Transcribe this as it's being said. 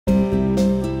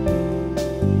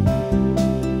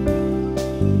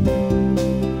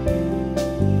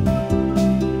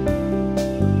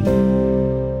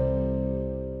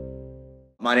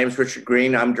My name is Richard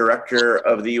Green. I'm director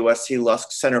of the USC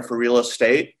Lusk Center for Real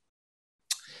Estate.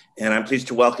 And I'm pleased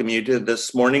to welcome you to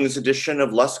this morning's edition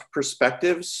of Lusk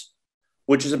Perspectives,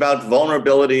 which is about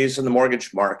vulnerabilities in the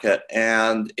mortgage market.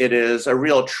 And it is a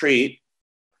real treat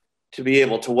to be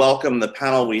able to welcome the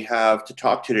panel we have to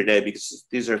talk to today, because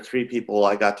these are three people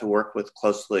I got to work with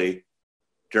closely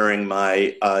during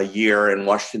my year in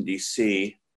Washington,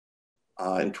 D.C.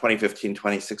 In 2015,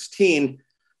 2016.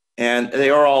 And they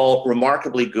are all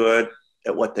remarkably good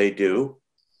at what they do.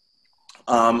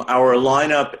 Our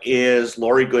lineup is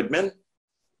Laurie Goodman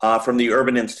from the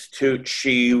Urban Institute.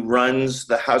 She runs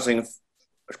the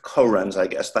co-runs,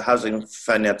 the Housing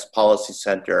Finance Policy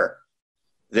Center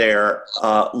there.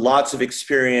 Lots of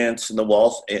experience in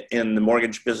the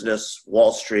mortgage business,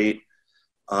 Wall Street,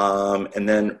 and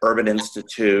then Urban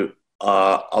Institute,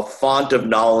 a font of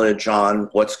knowledge on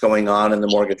what's going on in the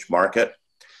mortgage market.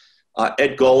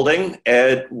 Ed Golding.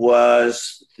 Ed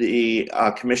was the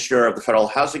commissioner of the Federal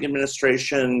Housing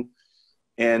Administration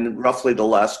in roughly the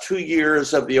last 2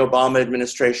 years of the Obama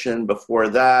administration. Before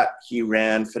that, he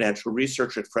ran financial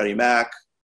research at Freddie Mac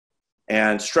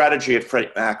and strategy at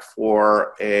Freddie Mac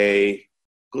for a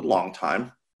good long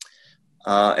time.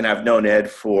 And I've known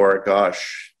Ed for,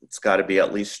 it's got to be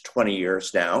at least 20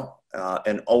 years now,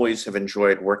 and always have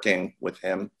enjoyed working with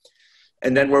him.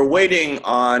 And then we're waiting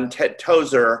on Ted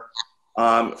Tozer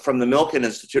from the Milken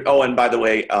Institute. Oh, and by the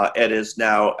way, Ed is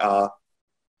now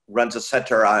runs a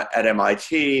center at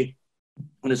MIT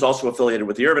and is also affiliated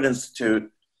with the Urban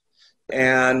Institute.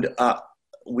 And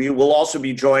we will also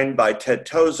be joined by Ted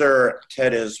Tozer.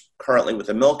 Ted is currently with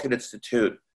the Milken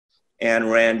Institute and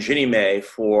ran Ginnie Mae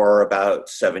for about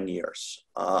 7 years.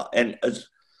 And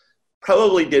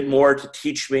probably did more to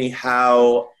teach me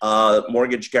how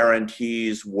mortgage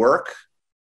guarantees work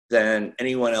than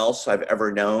anyone else I've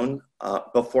ever known.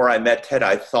 Before I met Ted,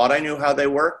 I thought I knew how they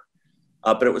work,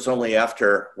 but it was only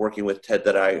after working with Ted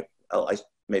that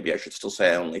maybe I should still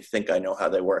say I only think I know how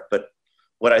they work, but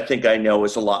what I think I know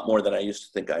is a lot more than I used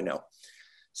to think I know.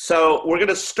 So we're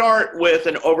gonna start with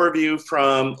an overview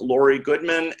from Laurie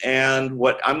Goodman, and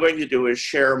what I'm going to do is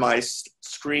share my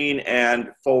screen and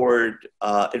forward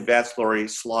advance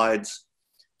Laurie's slides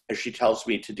as she tells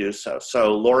me to do so.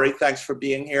 So Laurie, thanks for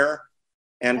being here.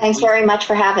 And thanks very much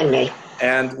for having me.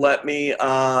 And let me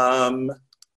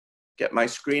get my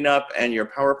screen up and your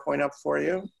PowerPoint up for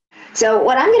you. So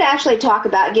what I'm going to actually talk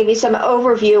about, give you some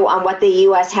overview on what the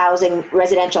U.S.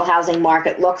 residential housing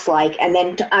market looks like, and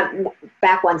then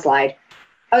back one slide.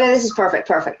 Okay, this is perfect.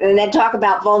 And then talk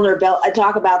about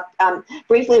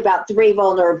briefly about three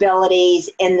vulnerabilities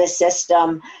in the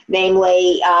system,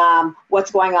 namely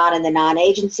what's going on in the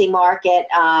non-agency market,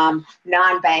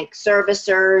 non-bank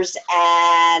servicers,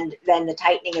 and then the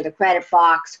tightening of the credit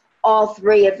box. All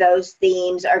three of those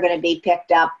themes are going to be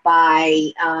picked up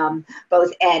by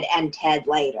both Ed and Ted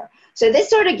later. So this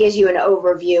sort of gives you an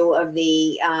overview of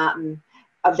the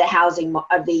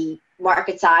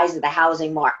market size of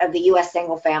the U.S.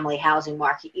 single-family housing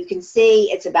market. You can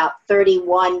see it's about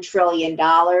 $31 trillion,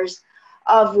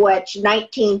 of which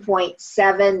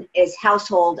 19.7 is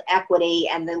household equity,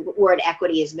 and the word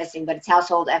equity is missing, but it's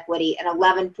household equity, and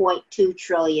 11.2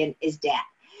 trillion is debt.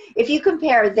 If you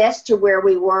compare this to where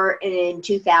we were in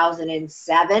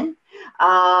 2007,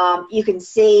 you can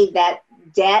see that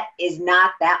debt is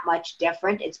not that much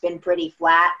different. It's been pretty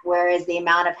flat, whereas the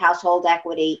amount of household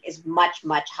equity is much,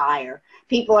 much higher.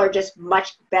 People are just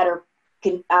much better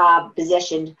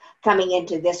positioned coming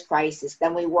into this crisis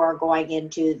than we were going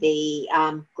into the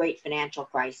Great Financial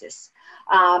Crisis.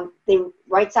 The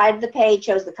right side of the page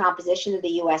shows the composition of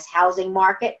the U.S. housing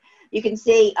market. You can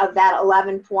see of that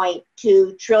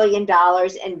 $11.2 trillion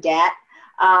in debt,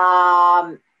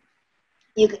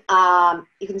 you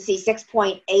can see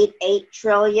 6.88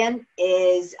 trillion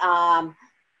is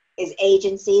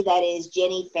agency, that is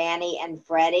Ginnie, Fannie, and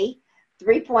Freddie.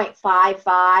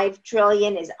 3.55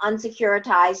 trillion is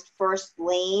unsecuritized first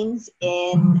liens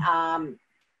in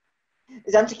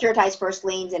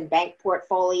bank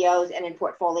portfolios and in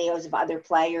portfolios of other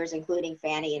players, including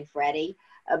Fannie and Freddie.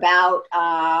 About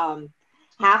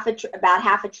half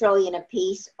a trillion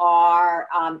apiece are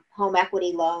home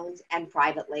equity loans and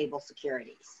private label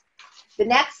securities. The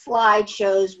next slide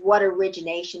shows what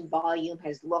origination volume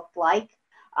has looked like.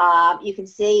 You can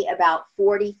see about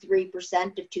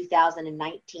 43% of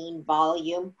 2019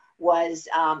 volume was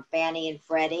Fannie and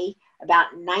Freddie.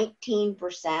 About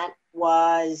 19%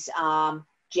 was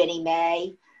Ginnie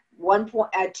Mae.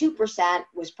 2%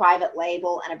 was private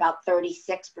label, and about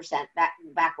 36%,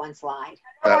 back one slide.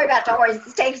 Don't worry about, don't worry,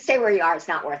 stay where you are, it's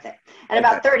not worth it. And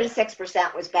about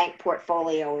 36% was bank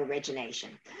portfolio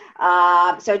origination.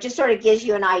 So it just sort of gives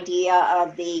you an idea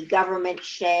of the government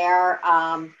share,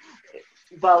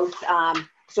 both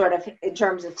sort of in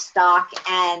terms of stock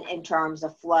and in terms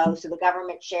of flow. So the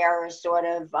government share is sort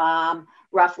of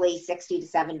roughly 60 to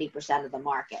 70% of the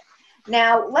market.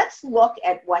 Now, let's look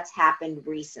at what's happened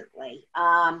recently.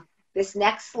 This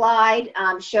next slide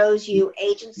shows you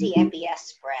agency MBS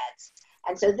spreads.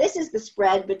 And so this is the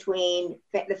spread between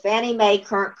the Fannie Mae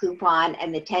current coupon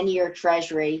and the 10-year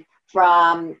Treasury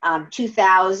from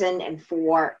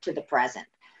 2004 to the present.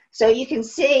 So you can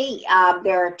see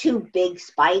there are two big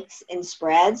spikes in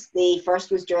spreads. The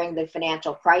first was during the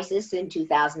financial crisis in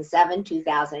 2007,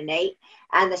 2008,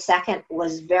 and the second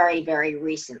was very, very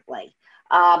recently.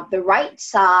 The right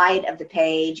side of the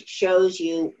page shows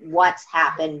you what's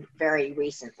happened very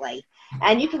recently.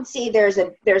 And you can see there's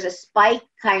a spike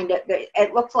kind of,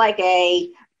 it looks like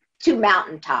two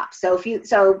mountaintops. So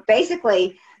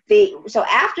basically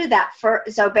after that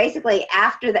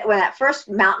when that first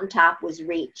mountaintop was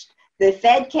reached, the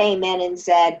Fed came in and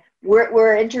said,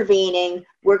 we're intervening.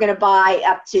 We're going to buy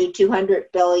up to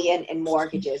 $200 billion in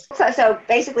mortgages. So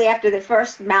basically after the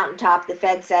first mountaintop, the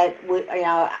Fed said, we're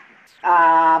going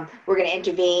to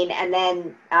intervene, and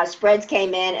then spreads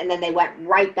came in, and then they went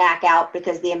right back out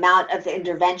because the amount of the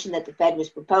intervention that the Fed was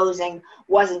proposing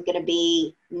wasn't going to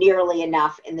be nearly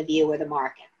enough in the view of the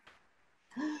market.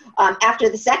 After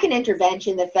the second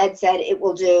intervention, the Fed said it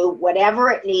will do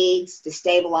whatever it needs to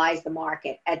stabilize the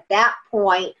market. At that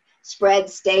point,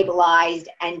 spreads stabilized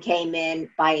and came in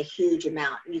by a huge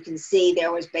amount. You can see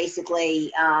there was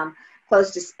basically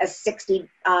close to a 60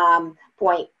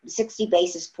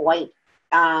 basis point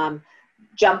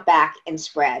jump back in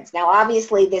spreads. Now,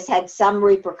 obviously, this had some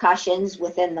repercussions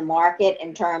within the market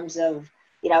in terms of,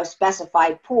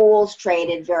 specified pools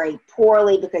traded very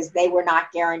poorly because they were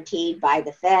not guaranteed by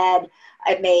the Fed.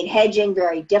 It made hedging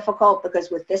very difficult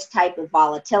because with this type of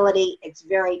volatility, it's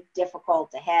very difficult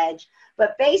to hedge.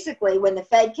 But basically, when the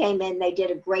Fed came in, they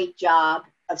did a great job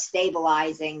of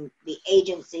stabilizing the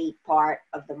agency part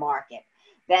of the market.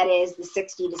 That is the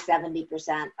 60 to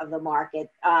 70% of the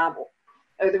market, or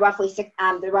the roughly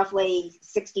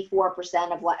 64% or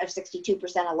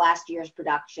 62% of last year's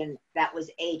production that was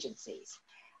agencies.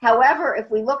 However, if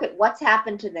we look at what's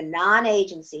happened to the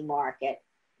non-agency market,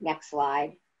 next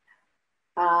slide,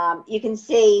 you can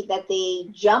see that the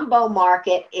jumbo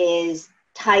market is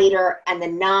tighter and the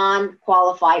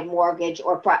non-qualified mortgage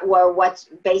or what's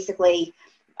basically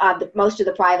most of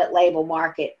the private label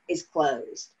market is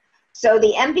closed. So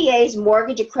the MBA's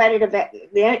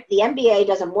the MBA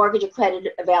does a mortgage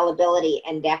accredited availability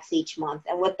index each month,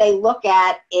 and what they look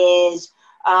at is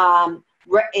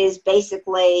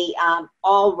basically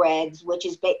all regs, which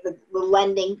is the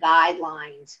lending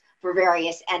guidelines for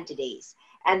various entities.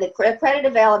 And the credit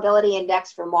availability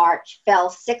index for March fell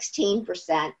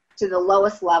 16% to the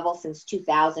lowest level since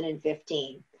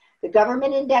 2015. The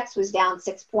government index was down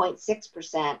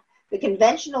 6.6%. The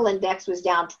conventional index was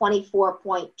down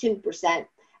 24.2%,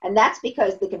 and that's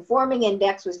because the conforming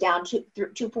index was down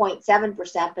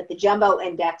 2.7%, but the jumbo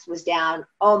index was down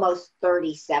almost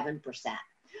 37%.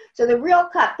 So the real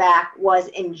cutback was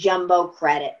in jumbo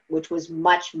credit, which was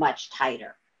much, much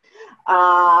tighter.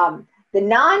 The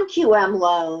non-QM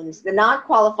loans, the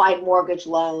non-qualified mortgage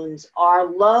loans, are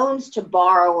loans to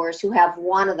borrowers who have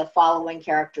one of the following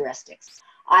characteristics.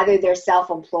 Either they're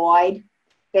self-employed,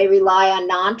 they rely on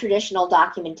non-traditional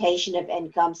documentation of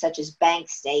income, such as bank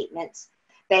statements.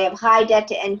 They have high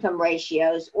debt-to-income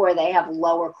ratios, or they have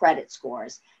lower credit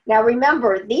scores. Now,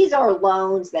 remember, these are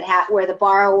loans that where the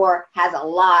borrower has a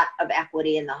lot of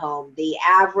equity in the home. The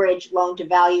average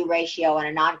loan-to-value ratio on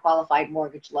a non-qualified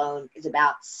mortgage loan is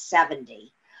about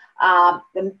 70.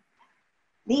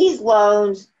 These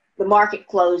loans, the market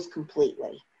closed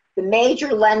completely. The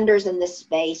major lenders in this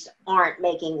space aren't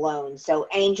making loans. So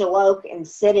Angel Oak and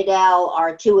Citadel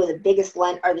are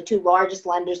the two largest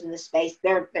lenders in this space.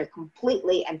 They're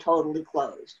completely and totally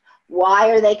closed. Why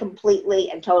are they completely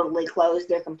and totally closed?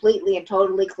 They're completely and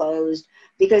totally closed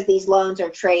because these loans are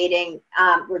trading.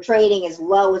 We're trading as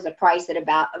low as a price of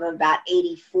about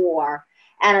 84.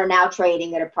 And are now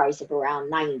trading at a price of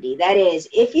around 90. That is,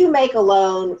 if you make a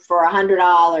loan for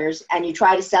 $100 and you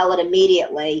try to sell it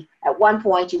immediately, at one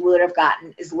point you would have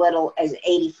gotten as little as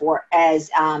 $84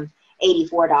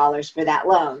 for that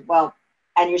loan. Well,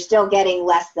 and you're still getting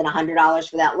less than $100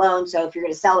 for that loan. So if you're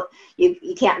going to sell it,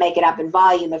 you can't make it up in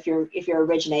volume if you're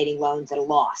originating loans at a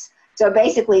loss. So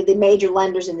basically, the major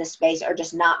lenders in this space are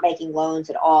just not making loans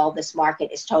at all. This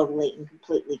market is totally and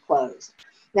completely closed.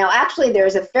 Now, actually,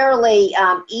 there's a fairly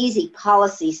easy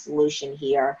policy solution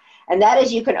here, and that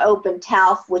is you can open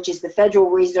TALF, which is the Federal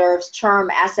Reserve's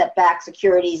Term Asset-Backed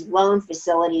Securities Loan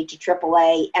Facility to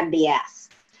AAA MBS.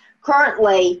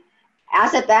 Currently,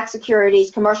 asset-backed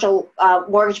securities, commercial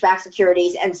mortgage-backed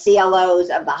securities, and CLOs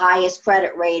of the highest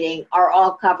credit rating are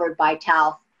all covered by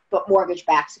TALF, but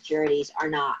mortgage-backed securities are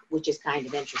not, which is kind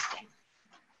of interesting.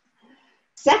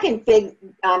 Second big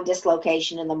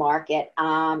dislocation in the market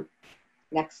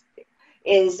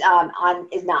is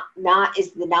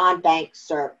the non-bank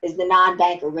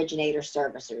originator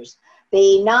servicers.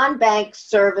 The non-bank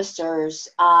servicers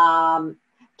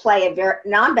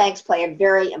non-banks play a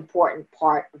very important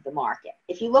part of the market.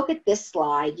 If you look at this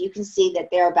slide, you can see that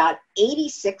they're about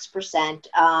 86%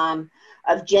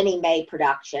 of Ginnie Mae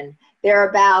production. They're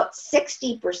about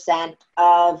 60%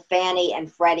 of Fannie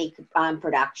and Freddie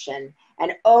production.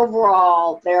 And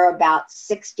overall, they're about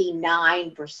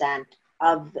 69%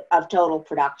 of total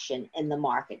production in the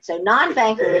market. So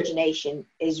non-bank origination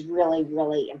is really,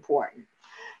 really important.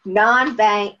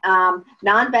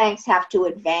 Non-banks have to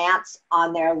advance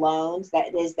on their loans.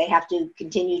 That is, they have to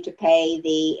continue to pay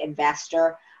the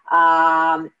investor,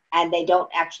 and they don't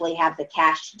actually have the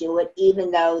cash to do it, even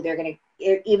though they're going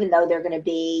to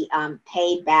be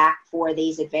paid back for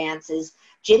these advances.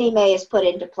 Ginnie Mae has put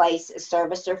into place a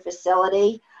servicer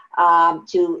facility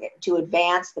to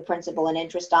advance the principal and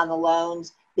interest on the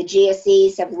loans. The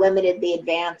GSEs have limited the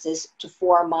advances to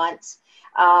 4 months.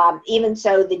 Even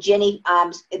so, the Ginnie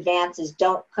advances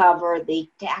don't cover the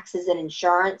taxes and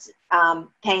insurance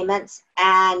payments,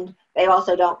 and they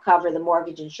also don't cover the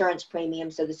mortgage insurance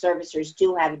premium. So the servicers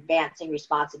do have advancing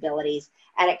responsibilities,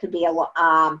 and it could be a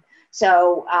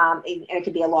it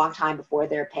could be a long time before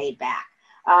they're paid back.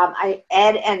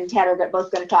 Ed and Ted are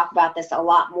both going to talk about this a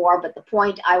lot more, but the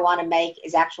point I want to make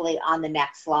is actually on the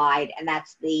next slide, and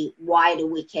that's the why do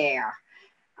we care?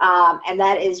 And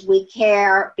that is we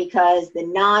care because the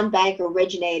non-bank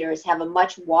originators have a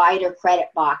much wider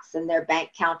credit box than their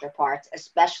bank counterparts,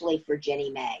 especially for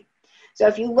Ginnie Mae. So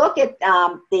if you look at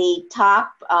the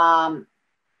top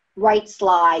right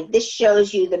slide, this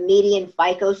shows you the median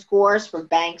FICO scores for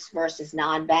banks versus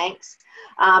non-banks.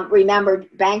 Remember,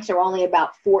 banks are only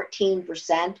about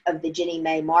 14% of the Ginnie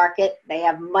Mae market. They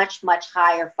have much, much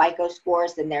higher FICO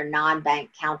scores than their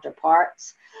non-bank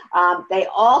counterparts. They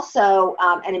also,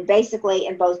 and basically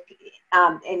in both,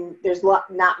 and there's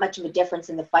not much of a difference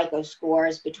in the FICO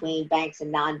scores between banks and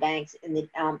non-banks in the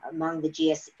among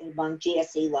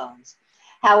GSE loans.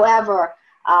 However,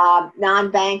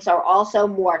 non-banks are also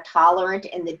more tolerant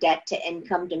in the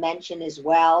debt-to-income dimension as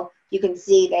well. You can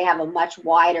see they have a much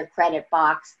wider credit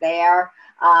box there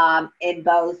in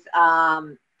both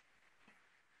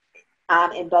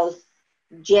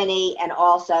Ginnie and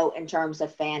also in terms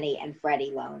of Fannie and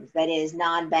Freddie loans. That is,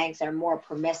 non-banks are more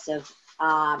permissive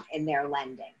in their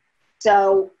lending.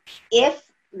 So if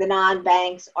the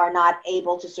non-banks are not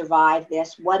able to survive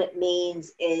this, what it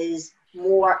means is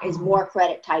more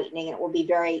credit tightening, and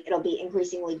it'll be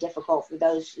increasingly difficult for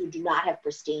those who do not have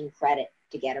pristine credit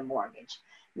to get a mortgage.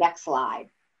 Next slide.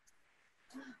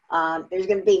 There's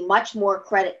going to be much more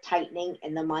credit tightening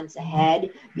in the months ahead.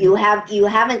 You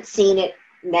haven't seen it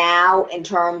now in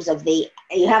terms of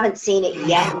you haven't seen it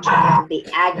yet in terms of the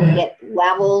aggregate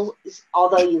levels,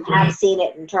 although you have seen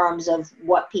it in terms of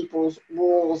what people's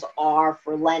rules are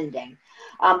for lending.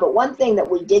 But one thing that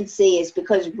we did see is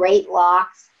because rate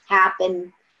locks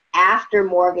happen after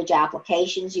mortgage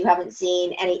applications, you haven't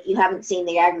seen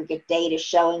the aggregate data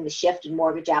showing the shift in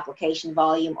mortgage application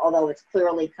volume, although it's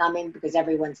clearly coming because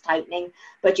everyone's tightening.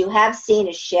 But you have seen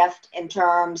a shift in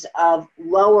terms of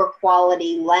lower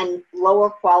quality loans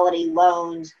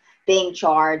being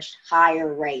charged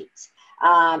higher rates,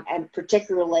 and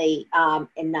particularly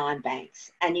in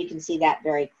non-banks. And you can see that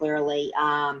very clearly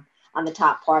on the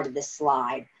top part of this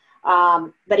slide.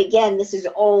 But again, this is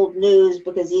old news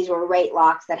because these were rate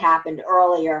locks that happened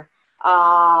earlier.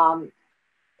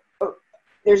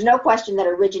 There's no question that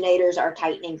originators are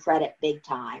tightening credit big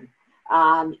time.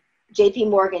 JP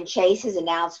Morgan Chase has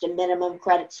announced a minimum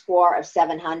credit score of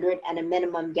 700 and a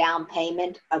minimum down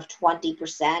payment of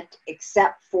 20%,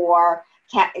 except for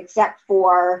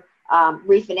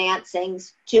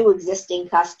refinancings to existing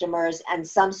customers and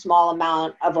some small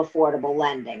amount of affordable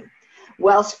lending.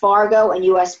 Wells Fargo and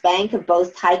U.S. Bank have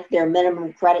both hiked their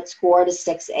minimum credit score to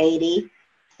 680.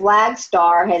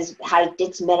 Flagstar has hiked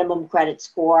its minimum credit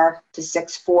score to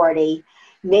 640.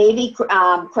 Navy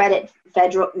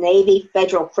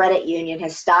Federal Credit Union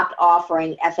has stopped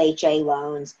offering FHA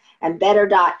loans, and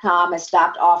Better.com has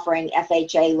stopped offering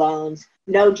FHA loans.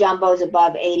 No jumbos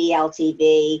above 80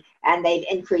 LTV, and they've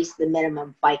increased the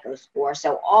minimum FICO score.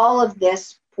 So all of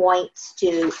this points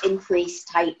to increased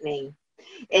tightening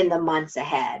in the months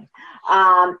ahead.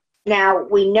 Now,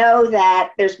 we know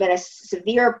that there's been a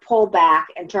severe pullback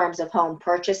in terms of home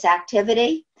purchase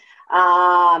activity.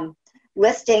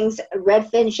 Listings,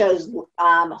 Redfin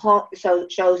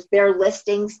shows their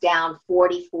listings down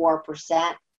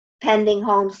 44%, pending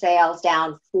home sales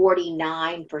down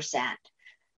 49%.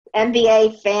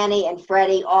 MBA, Fannie, and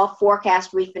Freddie all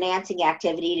forecast refinancing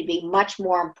activity to be much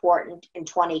more important in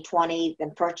 2020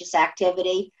 than purchase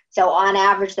activity. So on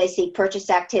average, they see purchase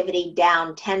activity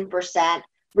down 10%,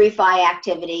 refi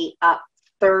activity up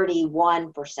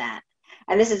 31%.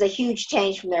 And this is a huge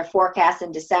change from their forecast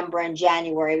in December and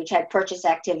January, which had purchase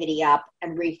activity up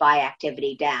and refi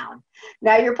activity down.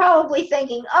 Now you're probably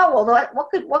thinking, oh, well,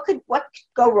 what could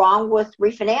go wrong with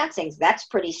refinancings? That's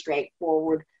pretty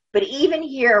straightforward. But even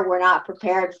here, we're not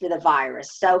prepared for the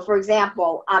virus. So, for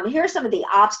example, here are some of the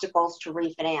obstacles to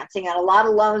refinancing. And a lot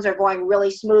of loans are going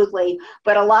really smoothly,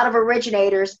 but a lot of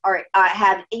originators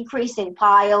have increasing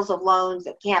piles of loans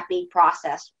that can't be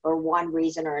processed for one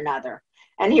reason or another.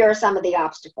 And here are some of the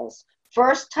obstacles.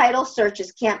 First, title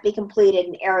searches can't be completed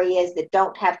in areas that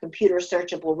don't have computer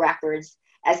searchable records,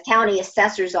 as county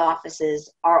assessors' offices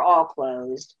are all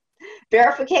closed.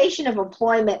 Verification of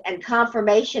employment and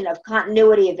confirmation of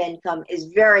continuity of income is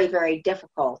very, very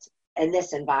difficult in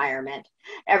this environment.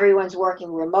 Everyone's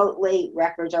working remotely,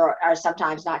 records are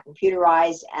sometimes not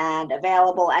computerized and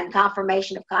available, and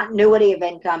confirmation of continuity of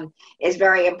income is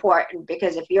very important,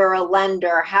 because if you're a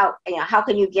lender, how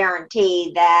can you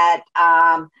guarantee that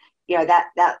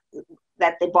that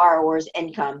the borrower's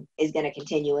income is going to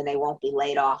continue and they won't be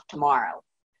laid off tomorrow?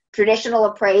 Traditional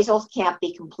appraisals can't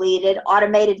be completed.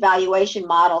 Automated valuation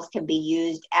models can be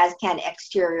used, as can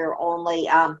exterior-only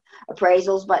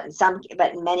appraisals. But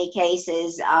in many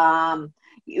cases,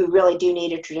 you really do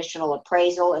need a traditional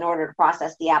appraisal in order to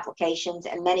process the applications.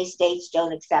 And many states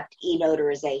don't accept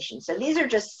e-notarization. So these are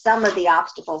just some of the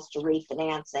obstacles to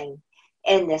refinancing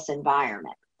in this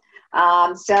environment.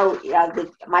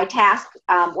 My task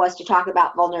was to talk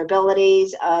about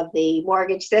vulnerabilities of the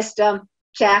mortgage system.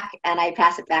 Check, and I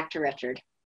pass it back to Richard.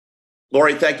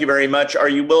 Laurie, thank you very much. Are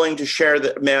you willing to share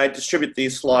that? May I distribute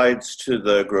these slides to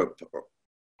the group?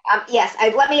 Yes,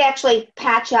 let me actually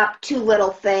patch up two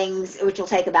little things, which will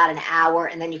take about an hour,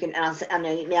 and then I'll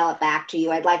email it back to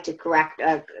you. I'd like to correct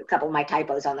a couple of my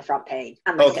typos on the front page.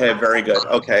 Okay, very good.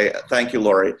 Okay, thank you,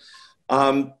 Laurie.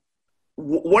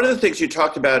 One of the things you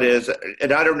talked about is,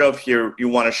 and I don't know if you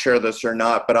want to share this or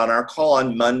not, but on our call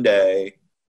on Monday,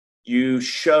 you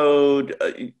showed,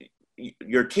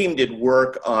 your team did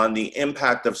work on the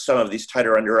impact of some of these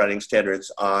tighter underwriting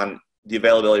standards on the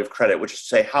availability of credit, which is to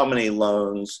say how many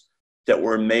loans that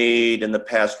were made in the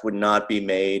past would not be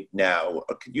made now.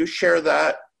 Could you share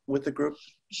that with the group?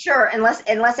 Sure, unless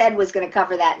Ed was going to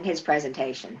cover that in his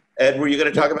presentation. Ed, were you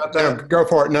going to talk about that? No, go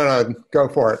for it. No, go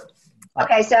for it.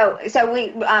 Okay, so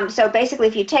basically,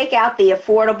 if you take out the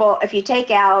affordable, if you take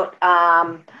out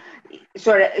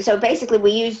so basically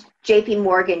we use JP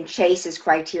Morgan Chase's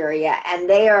criteria, and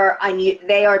they are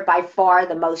by far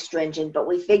the most stringent, but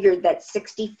we figured that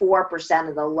 64%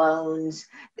 of the loans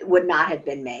would not have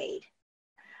been made.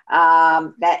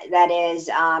 That is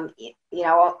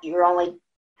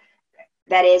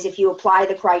if you apply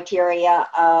the criteria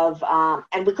of,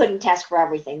 and we couldn't test for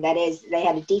everything. That is, they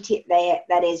had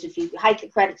that is, if you hike the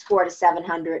credit score to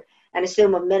 700 and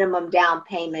assume a minimum down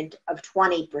payment of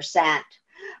 20%,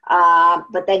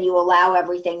 but then you allow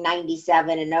everything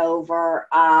 97 and over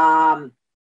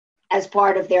as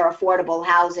part of their affordable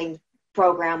housing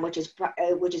program, which is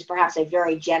perhaps a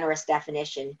very generous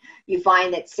definition. You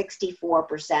find that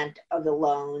 64% of the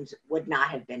loans would not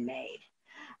have been made,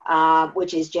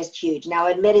 which is just huge. Now,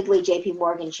 admittedly, JP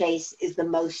Morgan Chase is the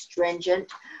most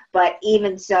stringent, but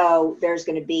even so, there's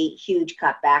going to be huge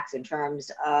cutbacks in terms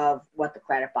of what the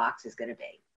credit box is going to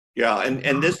be. Yeah,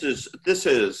 and this is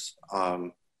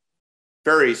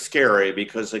very scary,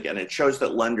 because again, it shows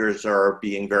that lenders are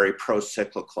being very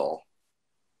pro-cyclical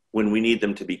when we need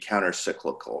them to be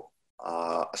counter-cyclical,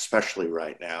 especially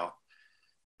right now.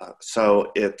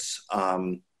 So this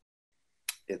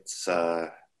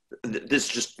is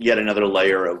just yet another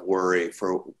layer of worry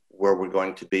for where we're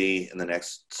going to be in the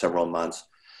next several months.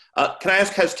 Can I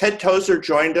ask, has Ted Tozer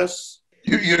joined us?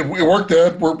 We worked,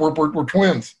 Ed. We're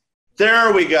twins.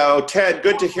 There we go. Ted,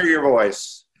 good to hear your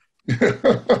voice.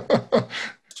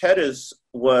 Ted is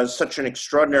was such an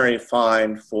extraordinary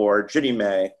find for Ginnie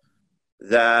Mae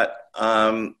that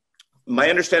my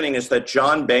understanding is that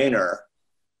John Boehner,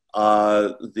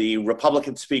 the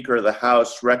Republican Speaker of the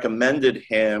House, recommended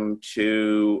him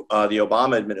to the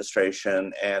Obama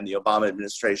administration, and the Obama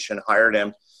administration hired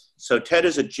him. So Ted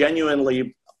is a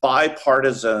genuinely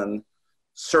bipartisan,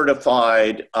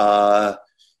 certified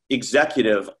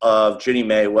executive of Ginnie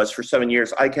Mae, was for 7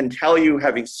 years. I can tell you,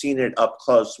 having seen it up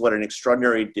close, what an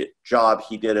extraordinary job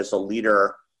he did as a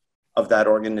leader of that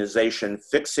organization,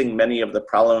 fixing many of the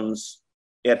problems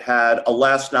it had,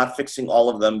 alas, not fixing all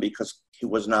of them because he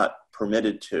was not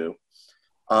permitted to.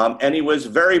 And he was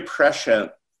very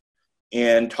prescient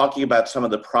in talking about some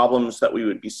of the problems that we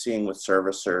would be seeing with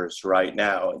servicers right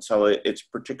now. And so it's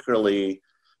particularly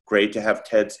great to have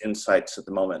Ted's insights at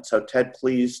the moment. So Ted,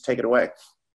 please take it away.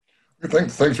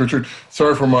 Thanks, Richard.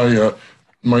 Sorry for my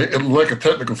lack of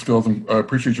technical skills, and I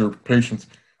appreciate your patience.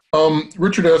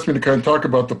 Richard asked me to kind of talk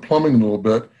about the plumbing a little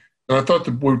bit, and I thought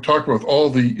that we would talk about all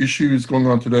the issues going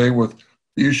on today with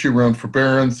the issue around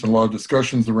forbearance and a lot of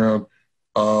discussions around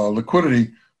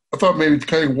liquidity. I thought maybe to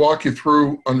kind of walk you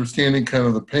through understanding kind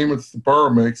of the payments the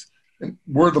borrower makes and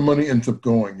where the money ends up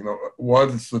going, why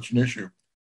this is such an issue.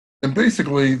 And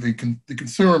basically, the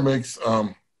consumer makes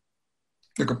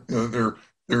their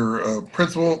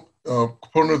principal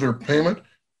component of their payment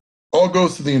all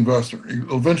goes to the investor.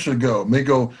 It'll eventually go. It may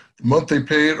go the month they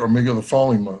pay it or may go the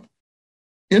following month.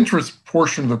 Interest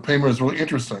portion of the payment is really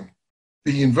interesting.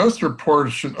 The investor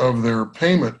portion of their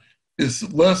payment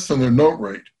is less than their note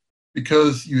rate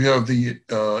because you have the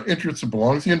interest that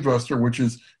belongs to the investor, which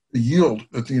is the yield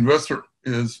that the investor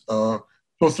is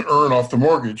supposed to earn off the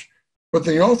mortgage. But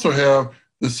then you also have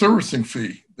the servicing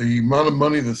fee, the amount of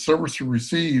money the servicer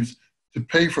receives to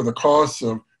pay for the costs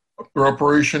of their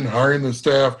operation, hiring the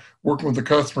staff, working with the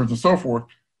customers, and so forth,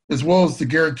 as well as the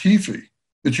guarantee fee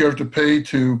that you have to pay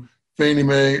to Fannie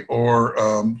Mae or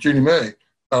Ginnie Mae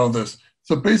out of this.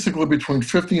 So basically between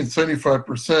 50 and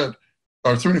 75%,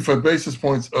 or 75 basis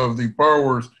points of the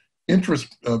borrower's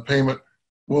interest payment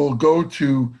will go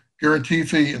to guarantee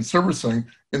fee and servicing,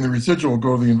 and the residual will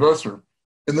go to the investor.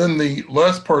 And then the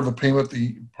last part of the payment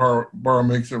the borrower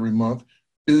makes every month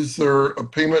is their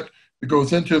payment that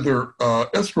goes into their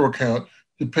escrow account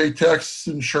to pay tax,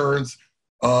 insurance,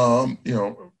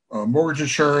 mortgage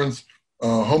insurance,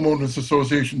 homeowners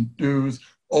association dues,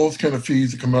 all those kind of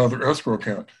fees that come out of their escrow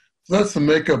account. So that's the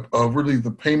makeup of really the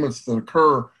payments that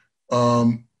occur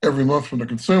every month from the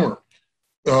consumer.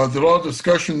 There are a lot of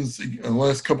discussions in the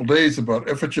last couple of days about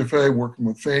FHFA working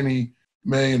with Fannie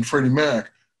Mae and Freddie Mac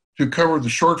to cover the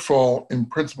shortfall in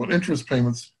principal and interest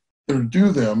payments that are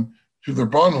due them to their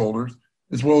bondholders,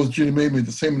 as well as Ginnie Mae made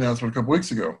the same announcement a couple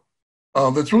weeks ago.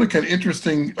 That's really kind of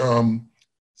interesting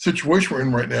situation we're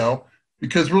in right now,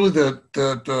 because really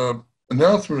that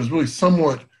announcement is really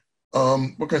somewhat,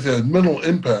 what can I say, a minimal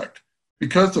impact,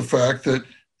 because the fact that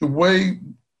the way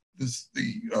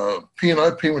the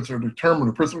P&I payments are determined,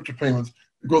 the principal payments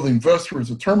that go to the investor is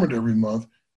determined every month,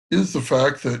 is the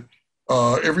fact that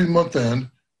every month end,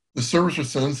 the servicer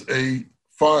sends a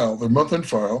file, their month-end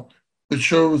file, that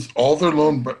shows all their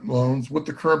loans, what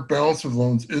the current balance of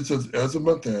loans is as of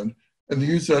month end, and they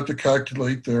use that to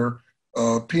calculate their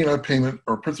P&I payment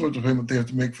or principal payment they have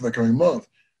to make for that coming month.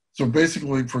 So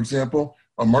basically, for example,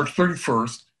 on March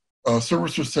 31st,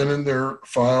 servicers send in their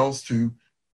files to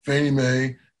Fannie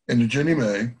Mae and to Ginnie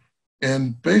Mae,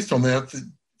 and based on that,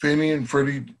 Fannie and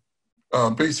Freddie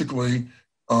basically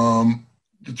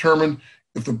determine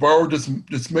if the borrower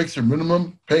just makes their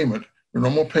minimum payment, their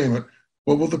normal payment,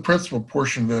 what will the principal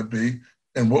portion of that be,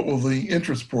 and what will the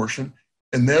interest portion?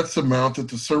 And that's the amount that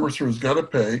the servicer has got to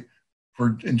pay.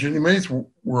 For in Ginnie Mae's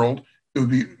world, it would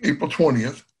be April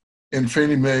 20th, and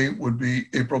Fannie Mae would be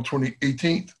April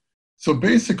 18th. So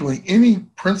basically, any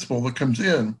principal that comes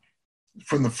in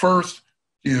from the first,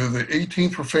 either the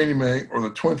 18th for Fannie Mae or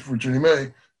the 20th for Ginnie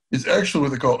Mae, is actually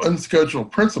what they call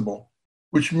unscheduled principal,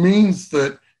 which means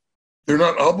that they're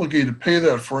not obligated to pay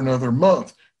that for another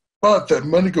month. But that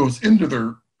money goes into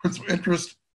their principal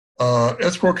interest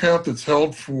escrow account that's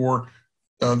held for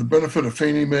the benefit of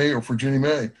Fannie Mae or for Ginnie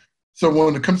Mae. So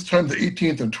when it comes time to the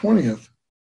 18th and 20th,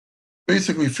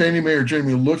 basically Fannie Mae or Ginnie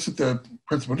Mae looks at that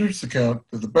principal interest account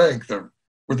at the bank where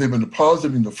they've been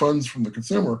depositing the funds from the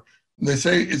consumer, and they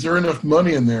say, is there enough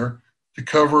money in there to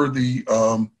cover the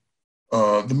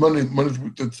money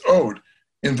that's owed?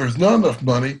 And if there's not enough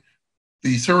money,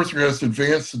 the servicer has to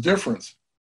advance the difference.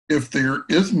 If there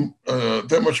is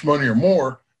that much money or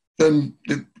more, then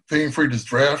Fannie and Freddie just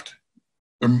draft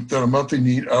that amount they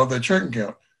need out of that checking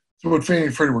account. So what Fannie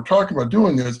and Freddie were talking about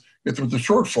doing is, if there was a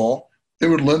shortfall, they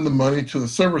would lend the money to the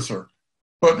servicer.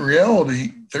 But in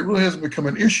reality, that really hasn't become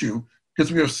an issue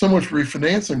because we have so much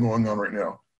refinancing going on right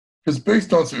now. Because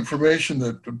based on some information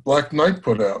that Black Knight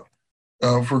put out,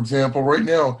 for example, right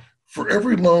now, for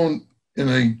every loan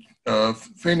in a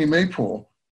Fannie Mae pool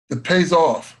that pays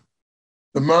off,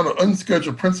 the amount of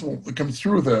unscheduled principal that comes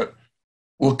through that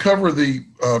will cover the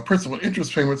principal and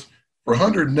interest payments for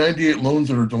 198 loans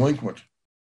that are delinquent.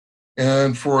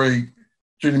 And for a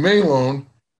Ginnie Mae loan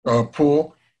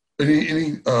pool,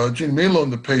 any Ginnie Mae loan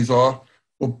that pays off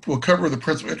will cover the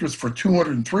principal interest for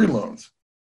 203 loans.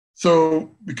 So,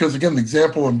 because again, the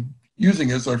example I'm using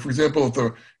is like, for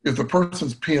example, if the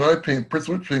person's P&I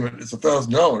principal payment is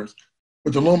 $1,000,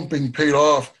 but the loan being paid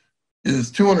off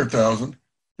is $200,000,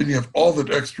 then you have all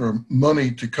that extra money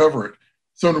to cover it.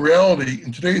 So in reality,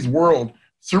 in today's world,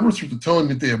 servicers are telling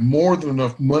me they have more than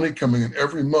enough money coming in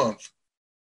every month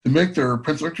to make their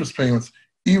principal interest payments,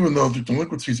 even though their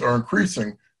delinquencies are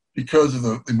increasing because of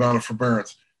the amount of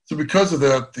forbearance. So because of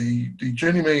that, the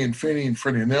Ginnie Mae and Fannie and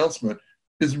Freddie announcement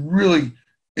is really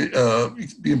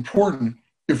be important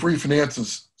if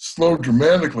refinances slow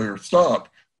dramatically or stop.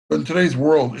 But in today's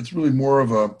world, it's really more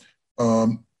of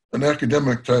an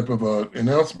academic type of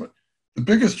announcement. The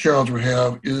biggest challenge we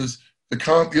have is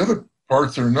the other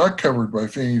parts that are not covered by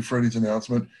Fannie and Freddie's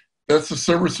announcement. That's the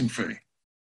servicing fee.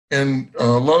 And a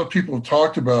lot of people have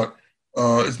talked about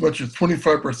as much as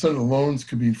 25% of the loans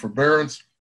could be in forbearance.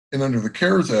 And under the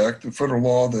CARES Act, the federal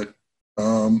law that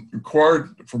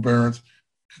required forbearance,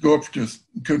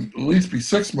 could at least be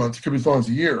 6 months, it could be as long as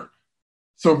a year.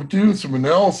 So doing some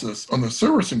analysis on the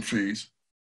servicing fees,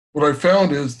 what I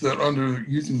found is that under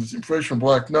using this information from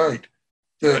Black Knight,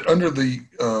 that under the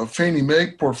Fannie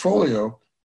Mae portfolio,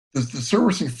 the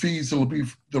servicing fees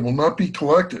that will not be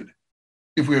collected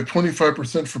if we have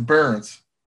 25% forbearance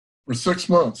for 6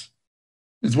 months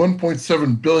is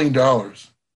 $1.7 billion.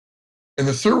 And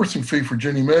the servicing fee for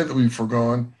Ginnie Mae that we've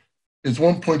forgone is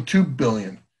 $1.2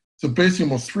 billion. So basically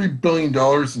almost $3 billion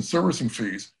in servicing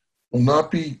fees will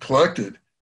not be collected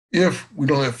if we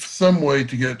don't have some way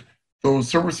to get those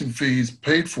servicing fees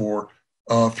paid for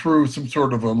through some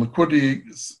sort of a liquidity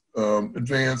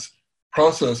advance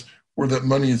process where that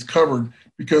money is covered,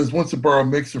 because once the borrower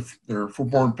makes their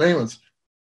forborne payments,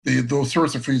 those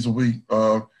servicing fees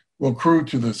will accrue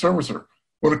to the servicer.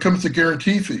 When it comes to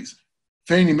guarantee fees,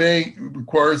 Fannie Mae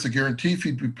requires the guarantee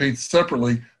fee to be paid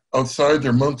separately outside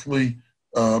their monthly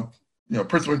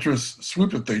principal interest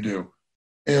sweep that they do.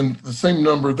 And the same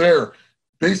number there,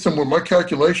 based on what my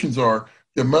calculations are,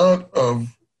 the amount of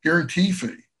guarantee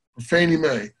fee for Fannie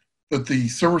Mae that the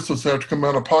servicers have to come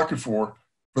out of pocket for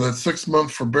that 6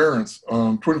 month forbearance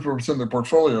on 24% of their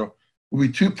portfolio will be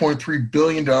 $2.3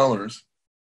 billion.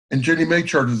 And Ginnie Mae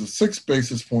charges a 6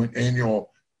 basis point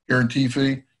annual guarantee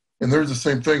fee. And there's the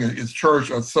same thing. It's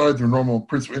charged outside their normal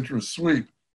principal interest sweep.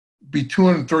 It'd be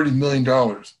 $230 million.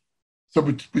 So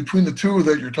between the two of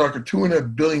that, you're talking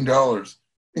 $2.5 billion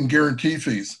in guarantee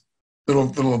fees that'll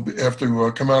have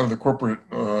to come out of the corporate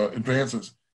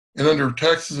advances. And under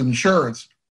taxes and insurance,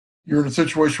 you're in a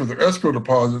situation with their escrow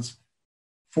deposits.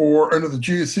 Under the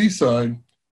GSE side,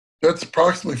 that's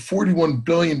approximately $41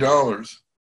 billion.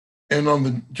 And on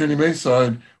the Ginnie Mae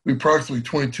side, we approximately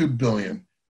 $22 billion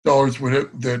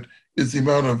that is the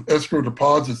amount of escrow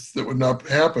deposits that would not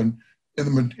happen.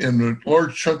 And a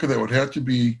large chunk of that would have to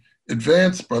be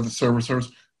advanced by the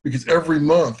servicers, because every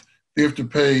month they have to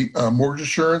pay mortgage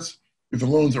insurance if the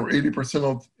loans are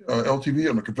 80% LTV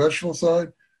on the conventional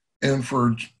side. And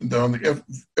on the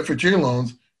FHA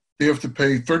loans, they have to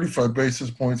pay 35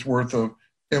 basis points worth of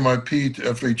MIP to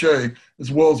FHA,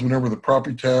 as well as whenever the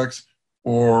property tax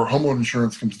or homeowner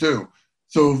insurance comes due.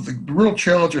 So the real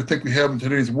challenge I think we have in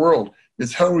today's world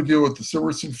is how do we deal with the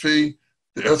servicing fee,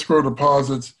 the escrow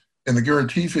deposits, and the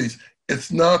guarantee fees.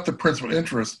 It's not the principal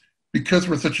interest, because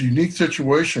we're in such a unique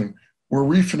situation where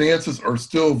refinances are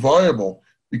still viable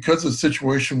because of the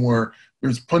situation where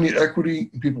there's plenty of equity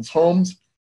in people's homes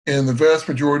and the vast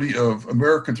majority of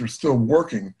Americans are still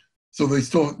working. So they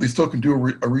still can do a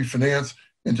refinance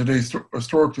in today's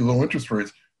historically low interest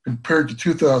rates compared to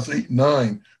 2008 and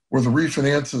 2009, where the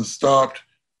refinances stopped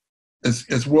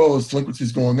as well as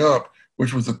delinquencies going up,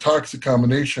 which was a toxic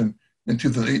combination in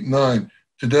 2008 and 2009.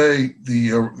 Today, the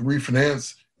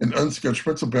refinance and unscheduled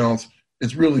principal balance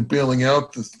is really bailing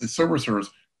out the servicers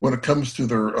when it comes to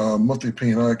their monthly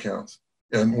P&I accounts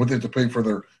and what they have to pay for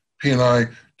their P&I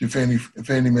to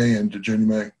Fannie Mae and to Ginnie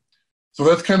Mae. So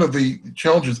that's kind of the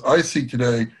challenges I see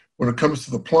today when it comes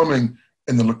to the plumbing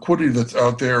and the liquidity that's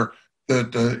out there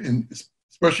that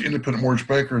especially independent mortgage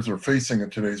bankers are facing in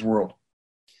today's world.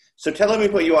 So let me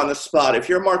put you on the spot. If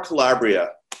you're Mark Calabria,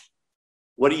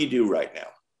 what do you do right now?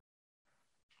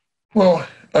 Well,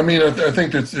 I mean, I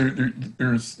think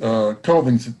there's a couple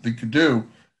things that they could do.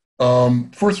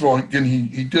 First of all, again,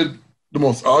 he did the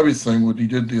most obvious thing, what he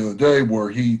did the other day, where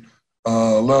he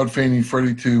allowed Fannie and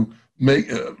Freddie to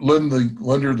lend the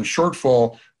lender the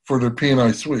shortfall for their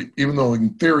P&I suite, even though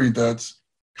in theory that's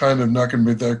kind of not going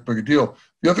to be that big a deal.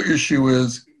 The other issue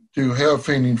is to have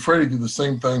Fannie and Freddie do the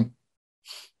same thing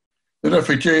that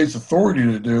FHA's authority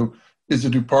to do, is to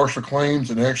do partial claims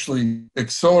and actually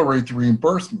accelerate the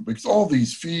reimbursement, because all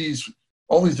these fees,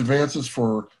 all these advances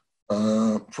for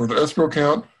the escrow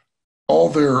account, all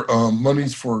their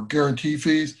monies for guarantee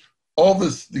fees,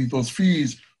 those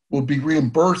fees will be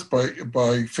reimbursed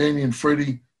by Fannie and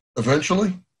Freddie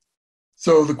eventually.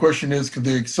 So the question is, can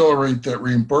they accelerate that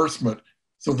reimbursement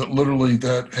so that literally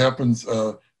that happens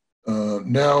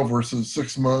now versus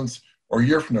 6 months or a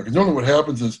year from now? Because normally what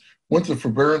happens is once the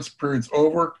forbearance period's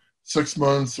over, 6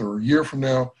 months or a year from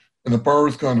now, and the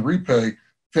borrower's gone to repay,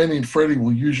 Fannie and Freddie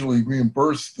will usually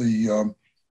reimburse the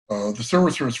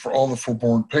servicers for all the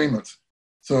forborne payments.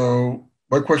 So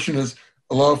my question is,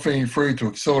 allow Fannie and Freddie to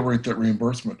accelerate that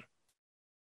reimbursement.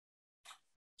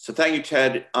 So thank you,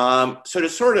 Ted. So to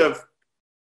sort of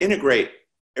integrate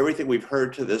everything we've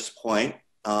heard to this point,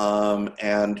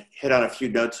 and hit on a few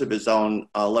notes of his own,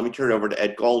 let me turn it over to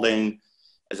Ed Golding.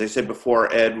 As I said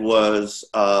before, Ed was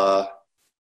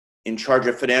in charge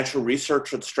of financial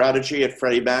research and strategy at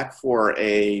Freddie Mac for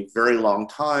a very long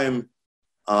time,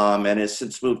 and has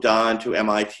since moved on to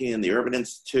MIT and the Urban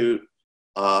Institute,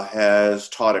 has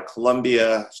taught at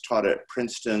Columbia, has taught at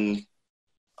Princeton,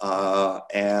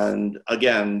 and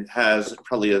again, has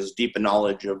probably as deep a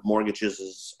knowledge of mortgages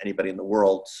as anybody in the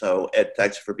world. So Ed,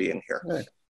 thanks for being here. Right.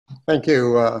 Thank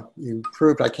you. You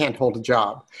proved I can't hold a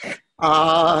job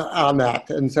on that.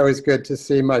 And so it's good to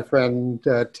see my friend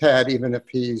Ted, even if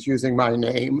he's using my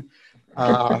name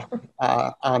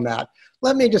on that.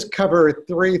 Let me just cover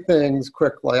three things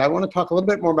quickly. I want to talk a little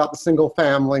bit more about the single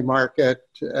family market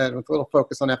and with a little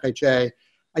focus on FHA.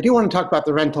 I do want to talk about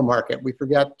the rental market. We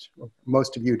forget,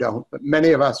 most of you don't, but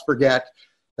many of us forget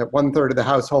that 1/3 of the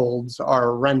households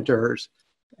are renters.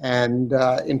 And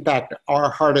in fact, are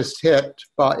hardest hit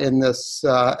in this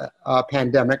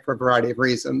pandemic for a variety of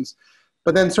reasons.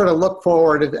 But then sort of look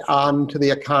forward on to the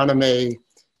economy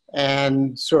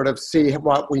and sort of see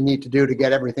what we need to do to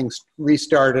get everything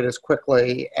restarted as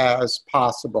quickly as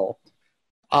possible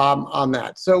on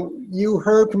that. So you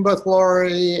heard from both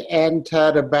Laurie and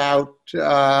Ted about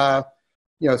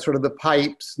sort of the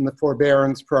pipes and the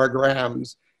forbearance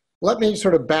programs. Let me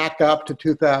sort of back up to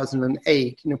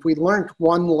 2008. And if we learned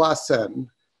one lesson,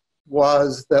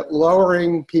 was that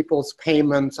lowering people's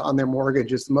payments on their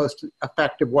mortgage is the most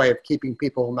effective way of keeping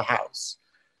people in the house.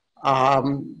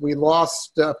 We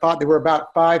thought there were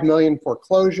about 5 million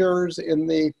foreclosures in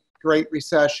the Great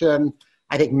Recession.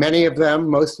 I think many of them,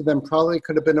 most of them probably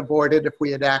could have been avoided if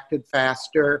we had acted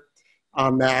faster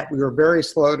on that. We were very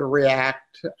slow to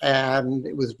react, and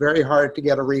it was very hard to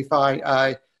get a relief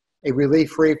refi.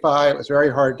 It was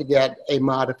very hard to get a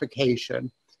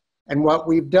modification. And what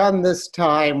we've done this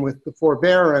time with the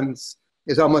forbearance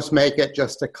is almost make it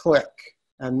just a click,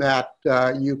 and that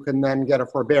you can then get a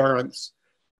forbearance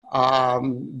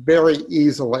very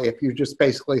easily if you just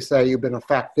basically say you've been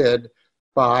affected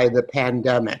by the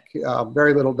pandemic.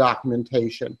 Very little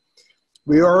documentation.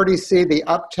 We already see the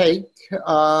uptake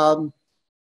on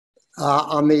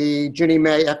the Ginnie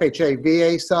Mae FHA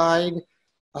VA side,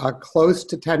 close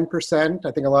to 10%.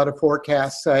 I think a lot of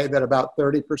forecasts say that about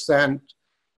 30%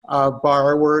 of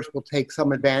borrowers will take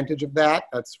some advantage of that.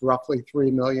 That's roughly 3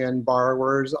 million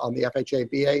borrowers on the FHA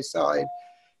VA side.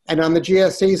 And on the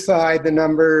GSE side, the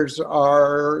numbers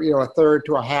are, 1/3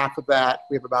 to a half of that.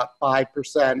 We have about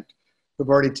 5% who've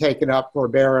already taken up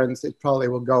forbearance. It probably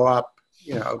will go up,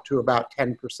 to about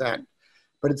 10%.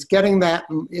 But it's getting that,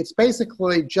 it's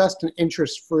basically just an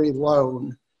interest-free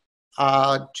loan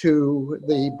to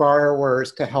the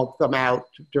borrowers to help them out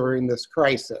during this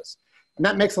crisis. And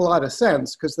that makes a lot of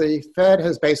sense because the Fed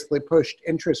has basically pushed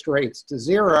interest rates to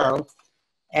zero.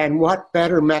 And what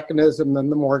better mechanism than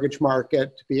the mortgage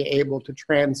market to be able to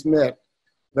transmit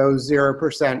those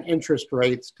 0% interest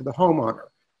rates to the homeowner?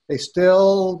 They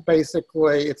still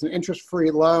basically, it's an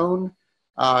interest-free loan.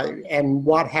 And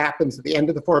what happens at the end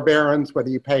of the forbearance, whether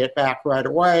you pay it back right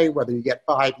away, whether you get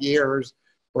 5 years,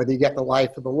 whether you get the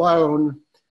life of the loan,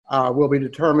 will be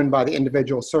determined by the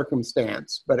individual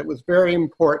circumstance. But it was very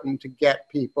important to get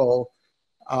people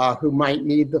who might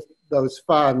need those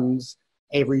funds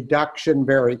a reduction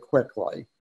very quickly.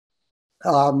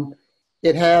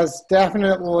 It has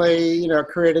definitely,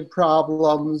 created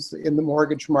problems in the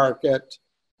mortgage market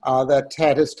that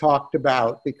Ted has talked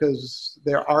about, because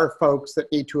there are folks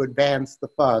that need to advance the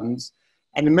funds.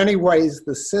 And in many ways,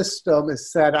 the system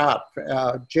is set up,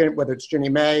 whether it's Ginnie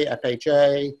Mae,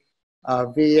 FHA,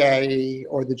 VA,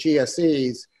 or the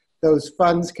GSEs, those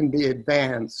funds can be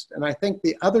advanced. And I think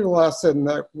the other lesson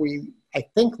that I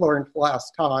think learned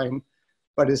last time,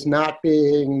 but is not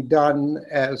being done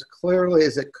as clearly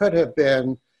as it could have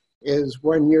been, is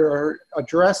when you're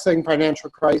addressing financial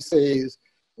crises,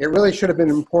 it really should have been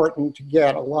important to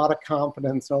get a lot of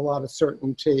confidence and a lot of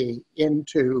certainty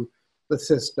into the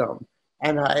system.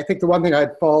 And I think the one thing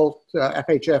I'd fault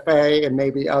FHFA and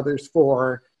maybe others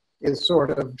for is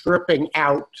sort of dripping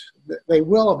out. They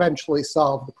will eventually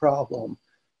solve the problem,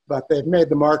 but they've made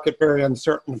the market very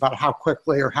uncertain about how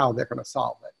quickly or how they're going to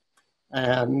solve it.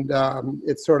 And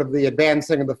it's sort of the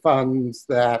advancing of the funds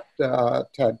that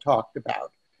Ted talked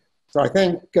about. So I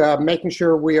think making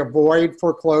sure we avoid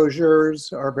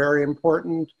foreclosures are very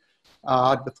important.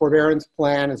 The forbearance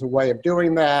plan is a way of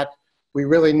doing that. We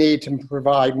really need to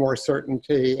provide more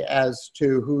certainty as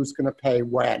to who's going to pay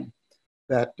when,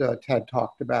 that Ted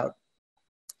talked about.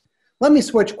 Let me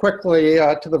switch quickly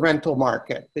to the rental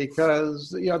market, because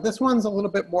this one's a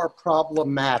little bit more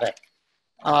problematic.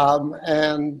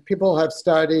 And people have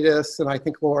studied this, and I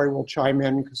think Laurie will chime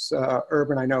in because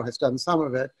Urban, I know, has done some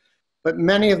of it. But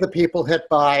many of the people hit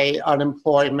by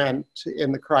unemployment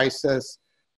in the crisis,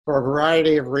 for a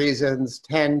variety of reasons,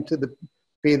 tend to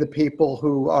be the people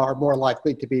who are more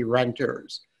likely to be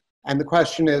renters. And the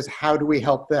question is, how do we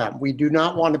help them? We do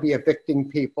not want to be evicting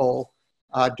people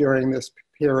during this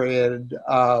period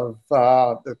of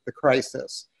the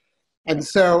crisis. And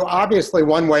so obviously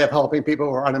one way of helping people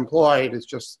who are unemployed is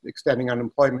just extending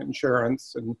unemployment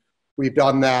insurance. And we've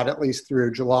done that at least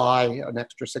through July, an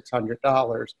extra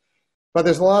 $600. But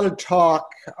there's a lot of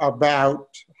talk about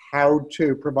how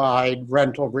to provide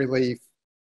rental relief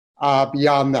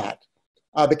beyond that.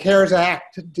 The CARES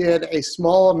Act did a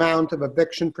small amount of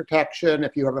eviction protection.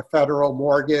 If you have a federal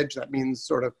mortgage, that means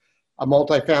sort of a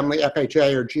multifamily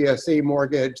FHA or GSE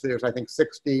mortgage, there's, I think,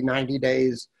 60, 90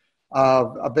 days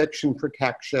of eviction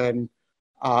protection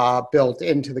built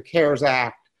into the CARES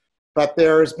Act. But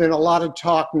there's been a lot of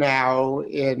talk now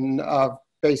in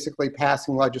basically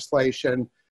passing legislation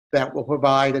that will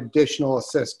provide additional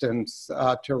assistance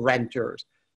to renters.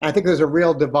 And I think there's a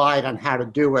real divide on how to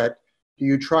do it. Do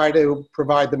you try to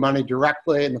provide the money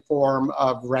directly in the form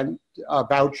of rent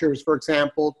vouchers, for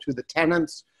example, to the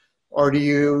tenants? Or do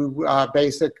you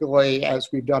basically, as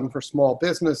we've done for small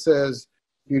businesses,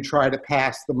 you try to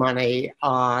pass the money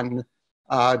on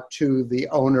to the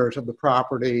owners of the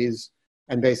properties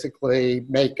and basically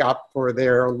make up for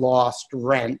their lost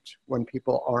rent when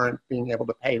people aren't being able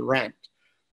to pay rent?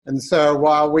 And so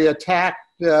while we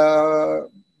attacked the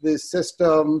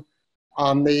system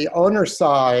on the owner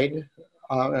side,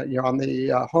 on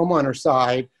the homeowner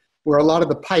side, where a lot of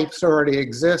the pipes already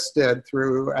existed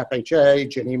through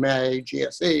FHA, Ginnie Mae,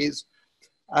 GSEs,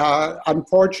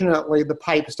 unfortunately, the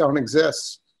pipes don't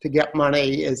exist to get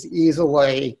money as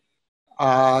easily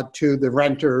to the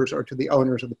renters or to the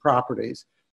owners of the properties.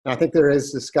 And I think there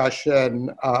is discussion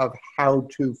of how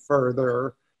to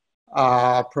further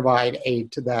provide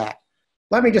aid to that.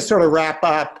 Let me just sort of wrap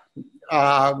up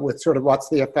with sort of what's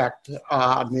the effect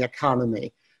on the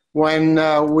economy. When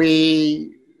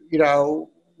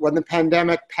when the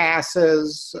pandemic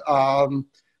passes,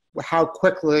 how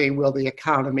quickly will the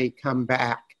economy come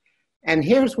back? And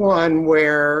here's one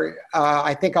where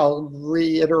I think I'll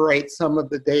reiterate some of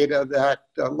the data that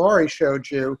Laurie showed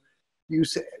you.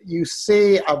 You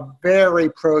see a very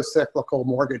pro-cyclical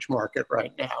mortgage market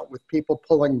right now with people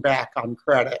pulling back on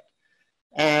credit.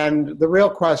 And the real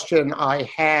question I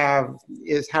have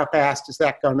is, how fast is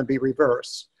that going to be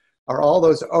reversed? Are all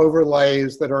those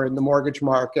overlays that are in the mortgage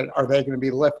market, are they going to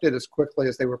be lifted as quickly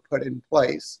as they were put in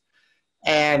place?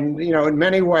 And, in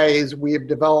many ways, we've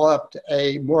developed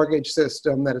a mortgage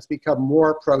system that has become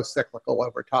more pro-cyclical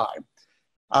over time.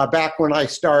 Back when I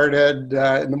started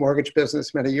in the mortgage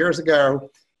business many years ago,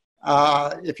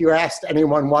 if you asked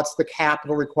anyone what's the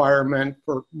capital requirement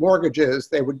for mortgages,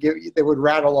 they would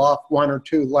rattle off 1 or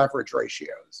 2 leverage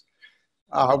ratios.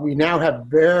 We now have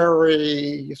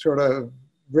very sort of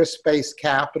risk-based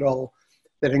capital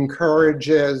that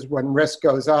encourages, when risk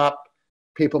goes up,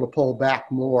 people to pull back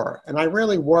more. And I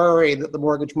really worry that the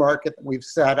mortgage market that we've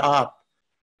set up,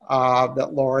 that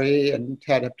Laurie and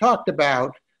Ted have talked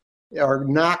about, are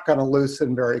not going to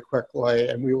loosen very quickly,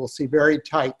 and we will see very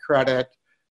tight credit,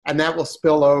 and that will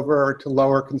spill over to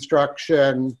lower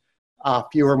construction,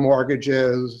 fewer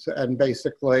mortgages, and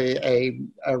basically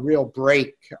a real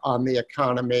break on the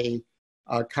economy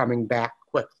coming back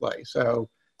quickly. So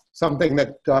something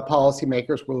that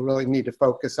policymakers will really need to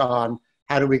focus on.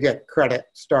 How do we get credit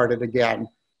started again?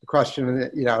 The question,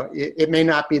 it may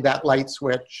not be that light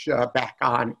switch back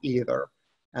on either,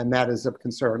 and that is of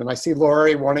concern. And I see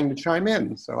Laurie wanting to chime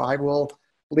in, so I will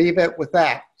leave it with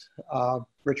that.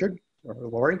 Richard or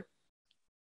Laurie?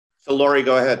 So Laurie,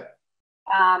 go ahead.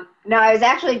 No, I was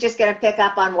actually just going to pick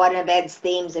up on one of Ed's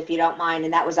themes, if you don't mind,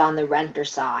 and that was on the renter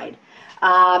side.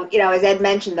 As Ed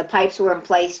mentioned, the pipes were in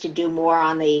place to do more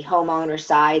on the homeowner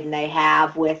side, and they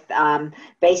have with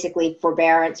basically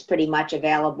forbearance pretty much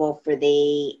available for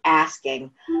the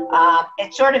asking.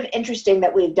 It's sort of interesting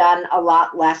that we've done a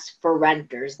lot less for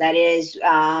renters. That is,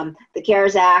 the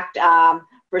CARES Act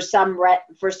for some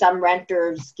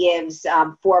renters gives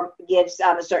a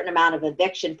certain amount of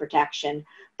eviction protection,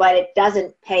 but it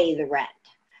doesn't pay the rent.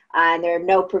 And there are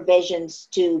no provisions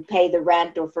to pay the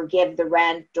rent or forgive the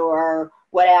rent or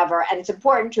whatever. And it's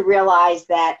important to realize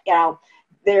that,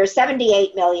 there are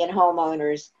 78 million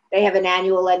homeowners. They have an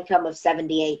annual income of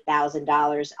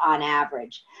 $78,000 on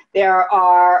average. There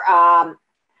are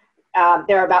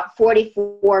about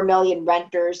 44 million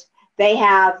renters. They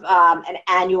have an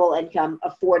annual income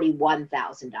of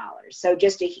 $41,000. So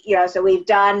so we've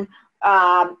done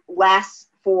less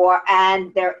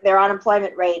and their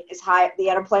unemployment rate is high. The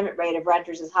unemployment rate of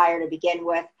renters is higher to begin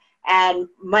with, and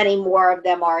many more of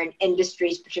them are in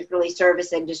industries, particularly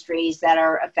service industries, that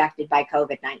are affected by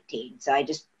COVID-19. So I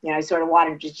just, I sort of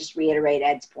wanted to just reiterate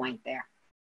Ed's point there.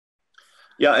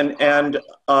 Yeah, and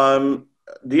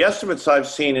the estimates I've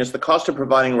seen is the cost of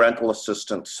providing rental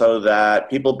assistance, so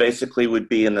that people basically would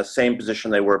be in the same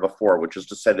position they were before, which is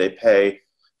to say they pay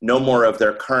no more of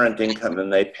their current income than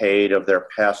they paid of their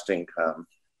past income,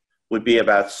 would be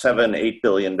about $7-8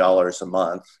 billion a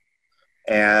month.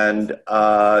 And,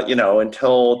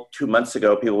 until 2 months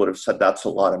ago, people would have said that's a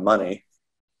lot of money.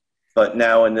 But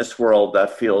now in this world,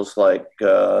 that feels like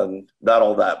not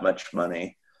all that much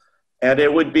money. And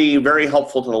it would be very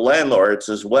helpful to the landlords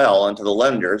as well and to the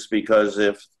lenders, because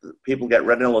if people get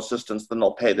rental assistance, then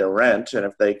they'll pay their rent. And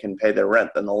if they can pay their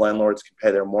rent, then the landlords can pay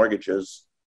their mortgages.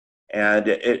 And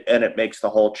it makes the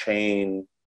whole chain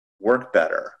work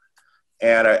better.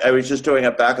 And I was just doing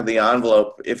a back of the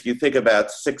envelope. If you think about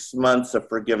 6 months of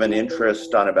forgiven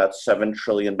interest on about $7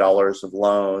 trillion of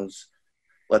loans,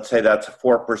 let's say that's a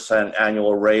 4%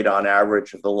 annual rate on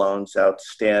average of the loans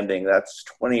outstanding. That's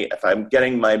 20, if I'm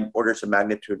getting my orders of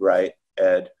magnitude right,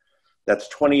 Ed, that's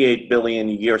 28 billion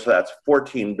a year. So that's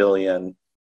 14 billion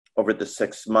over the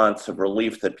 6 months of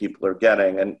relief that people are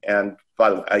getting. And by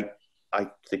the way, I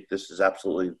think this is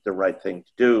absolutely the right thing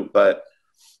to do, but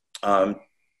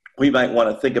we might want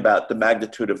to think about the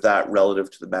magnitude of that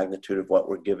relative to the magnitude of what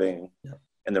we're giving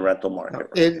in the rental market.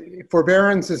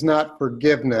 Forbearance is not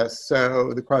forgiveness,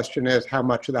 so the question is how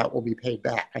much of that will be paid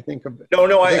back. I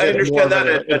understand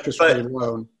that, interest-free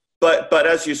loan. But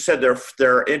as you said,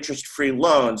 they're interest-free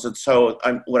loans, and so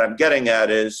what I'm getting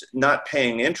at is not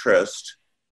paying interest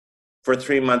for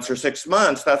 3 months or 6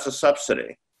 months. That's a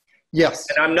subsidy. Yes.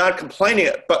 And I'm not complaining,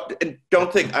 but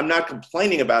don't think I'm not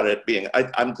complaining about it being,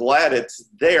 I'm glad it's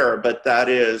there, but that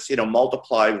is,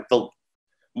 multiply the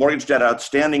mortgage debt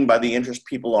outstanding by the interest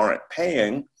people aren't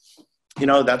paying,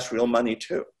 that's real money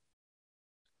too.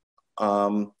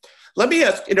 Let me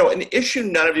ask, an issue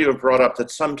none of you have brought up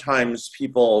that sometimes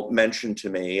people mention to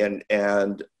me,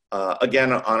 and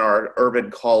again, on our urban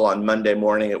call on Monday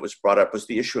morning, it was brought up, was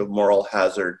the issue of moral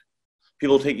hazard.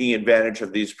 People taking advantage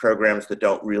of these programs that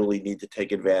don't really need to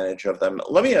take advantage of them.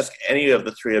 Let me ask any of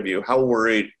the three of you, how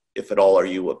worried, if at all, are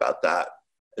you about that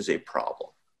as a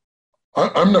problem?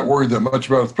 I'm not worried that much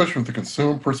about it, especially from the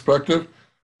consumer perspective,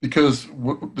 because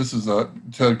this is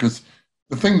Ted, because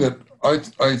the thing that I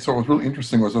thought was really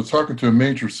interesting was I was talking to a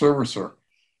major servicer,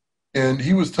 and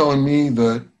he was telling me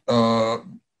that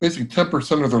basically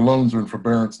 10% of their loans are in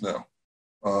forbearance now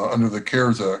under the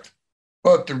CARES Act.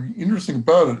 But the interesting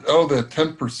about it, out of that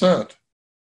 10%,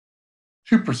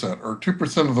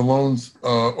 2% of the loans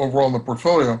overall in the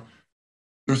portfolio,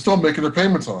 they're still making their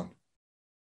payments on.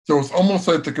 So it's almost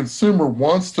like the consumer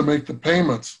wants to make the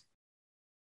payments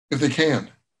if they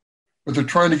can, but they're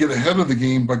trying to get ahead of the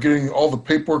game by getting all the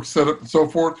paperwork set up and so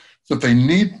forth. So if they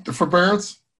need the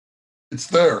forbearance, it's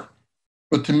there.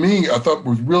 But to me, I thought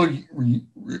was really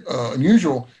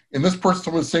unusual, and this person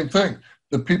told me the same thing,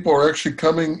 that people are actually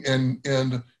coming and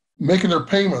making their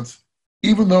payments,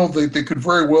 even though they could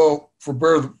very well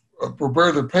forbear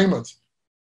their payments.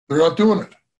 They're not doing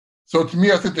it. So to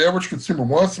me, I think the average consumer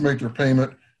wants to make their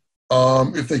payment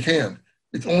if they can.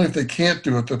 It's only if they can't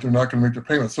do it that they're not going to make their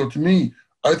payment. So to me,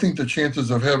 I think the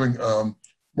chances of having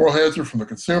moral hazard from the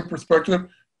consumer perspective,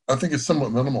 I think is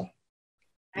somewhat minimal.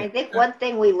 I think one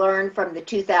thing we learned from the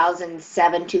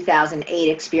 2007, 2008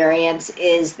 experience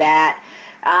is that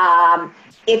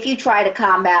if you try to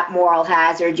combat moral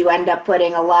hazard, you end up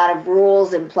putting a lot of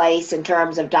rules in place in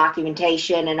terms of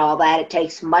documentation and all that. It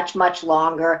takes much, much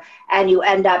longer, and you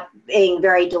end up being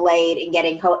very delayed in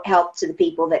getting help to the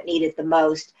people that need it the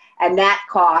most. And that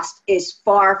cost is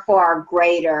far, far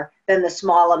greater than the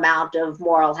small amount of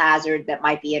moral hazard that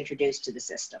might be introduced to the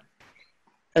system.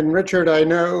 And Richard, I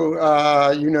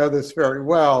know you know this very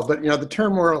well, but the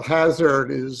term moral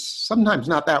hazard is sometimes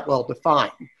not that well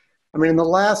defined. I mean, in the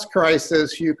last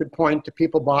crisis, you could point to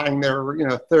people buying their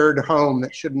third home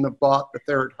that shouldn't have bought the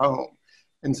third home,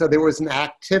 and so there was an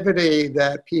activity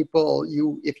that people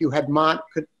you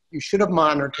should have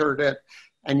monitored it,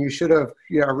 and you should have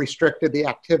restricted the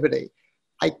activity.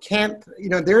 I can't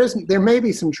there may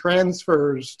be some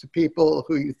transfers to people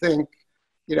who you think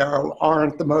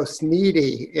aren't the most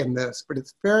needy in this, but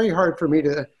it's very hard for me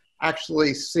to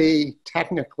actually see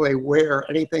technically where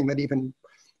anything that even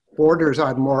borders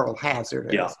on moral hazard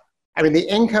is. Yeah. I mean, the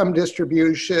income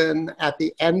distribution at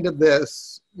the end of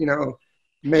this,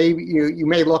 maybe you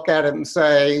may look at it and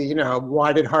say,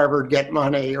 why did Harvard get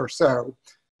money or so,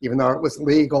 even though it was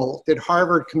legal? Did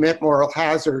Harvard commit moral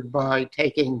hazard by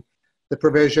taking the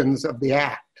provisions of the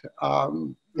act?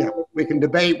 We can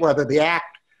debate whether the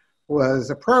act was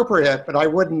appropriate, but I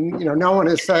wouldn't, no one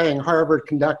is saying Harvard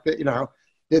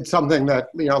did something that,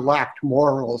 lacked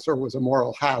morals or was a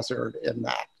moral hazard in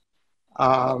that.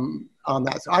 On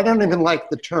that. So I don't even like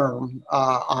the term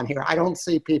on here. I don't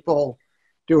see people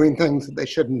doing things that they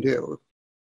shouldn't do.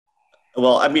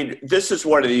 Well, I mean, this is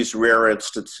one of these rare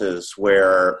instances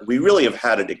where we really have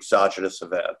had an exogenous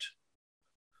event.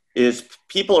 Is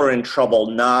people are in trouble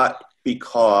not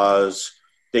because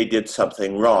they did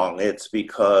something wrong. It's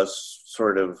because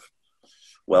a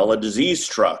disease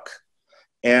struck.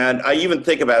 And I even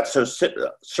think about,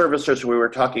 servicers we were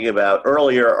talking about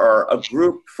earlier are a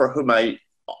group for whom I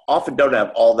often don't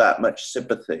have all that much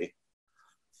sympathy.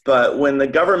 But when the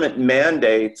government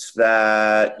mandates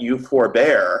that you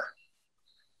forbear,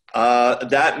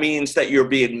 that means that you're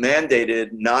being mandated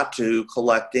not to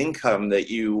collect income that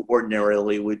you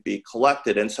ordinarily would be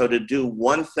collected. And so to do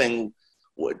one thing,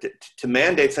 to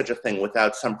mandate such a thing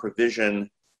without some provision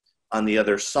on the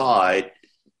other side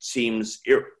seems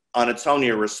on its own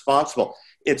irresponsible.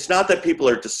 It's not that people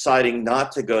are deciding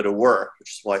not to go to work, which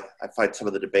is why I find some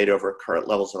of the debate over current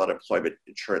levels of unemployment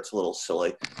insurance a little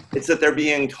silly. It's that they're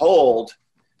being told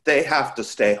they have to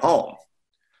stay home.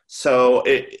 So,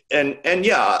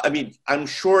 I'm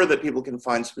sure that people can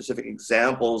find specific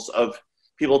examples of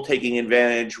people taking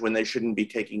advantage when they shouldn't be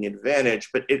taking advantage,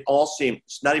 but it all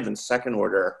seems not even second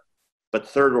order, but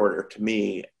third order to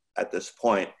me at this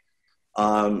point.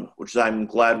 Which is I'm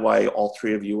glad why all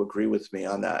three of you agree with me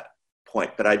on that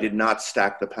point, but I did not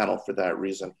stack the panel for that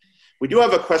reason. We do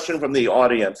have a question from the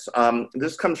audience.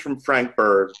 This comes from Frank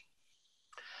Bird.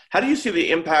 How do you see the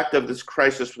impact of this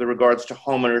crisis with regards to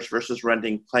homeowners versus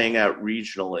renting playing out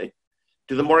regionally?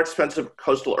 Do the more expensive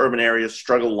coastal urban areas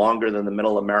struggle longer than the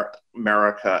middle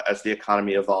America as the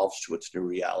economy evolves to its new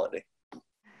reality?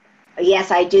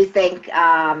 Yes, I do think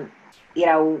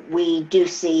we do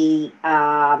see,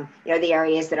 the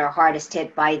areas that are hardest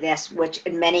hit by this, which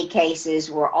in many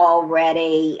cases were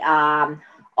already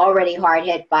hard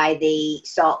hit by the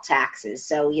SALT taxes.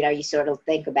 So, you sort of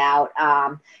think about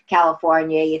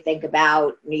California, you think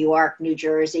about New York, New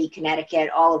Jersey, Connecticut,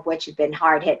 all of which have been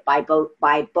hard hit by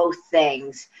both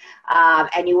things.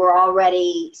 And you were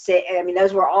already,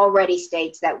 those were already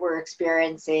states that were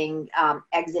experiencing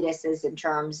exoduses in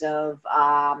terms of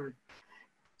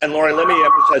and Laurie, let me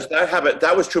emphasize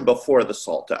that was true before the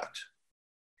SALT Act.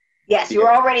 Yes, you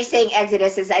were already seeing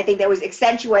exoduses. I think that was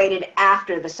accentuated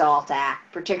after the SALT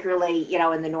Act, particularly,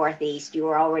 in the Northeast. You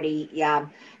were already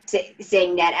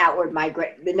seeing the net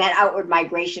outward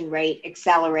migration rate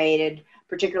accelerated,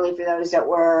 particularly for those that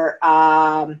were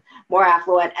more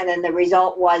affluent. And then the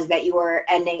result was that you were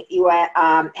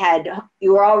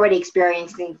already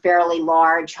experiencing fairly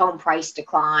large home price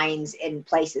declines in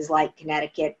places like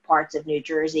Connecticut, parts of New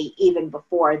Jersey, even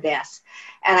before this.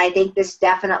 And I think this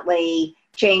definitely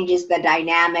changes the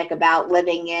dynamic about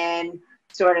living in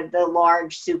sort of the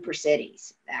large super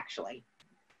cities, actually.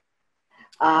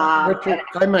 Richard,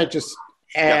 I might just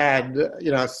add,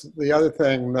 the other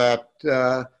thing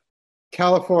that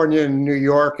California and New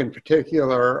York in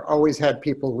particular always had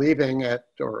people leaving it,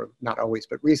 or not always,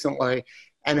 but recently,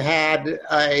 and had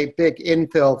a big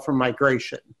infill from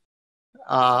migration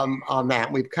on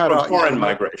that. We've cut off foreign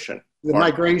migration. The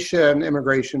migration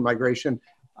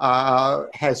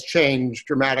has changed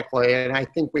dramatically, and I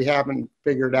think we haven't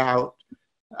figured out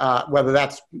whether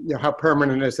that's, how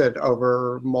permanent is it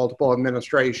over multiple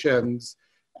administrations,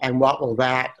 and what will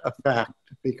that affect?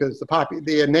 Because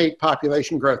the innate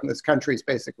population growth in this country is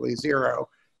basically zero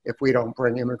if we don't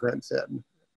bring immigrants in.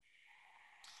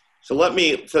 So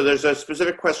there's a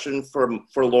specific question for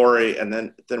Laurie, and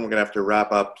then we're gonna have to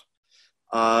wrap up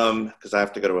because I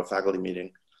have to go to a faculty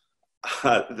meeting.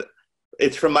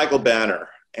 It's from Michael Banner.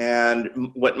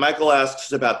 And what Michael asks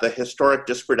is about the historic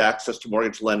disparate access to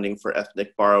mortgage lending for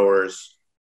ethnic borrowers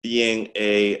being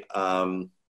a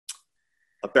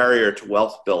barrier to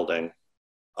wealth building.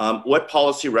 What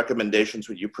policy recommendations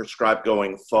would you prescribe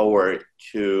going forward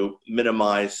to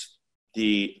minimize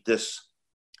this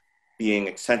being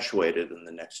accentuated in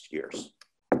the next years?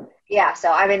 Yeah,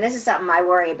 so I mean, this is something I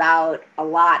worry about a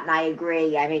lot, and I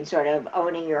agree. I mean, sort of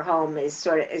owning your home is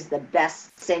the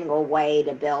best single way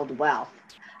to build wealth.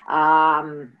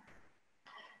 And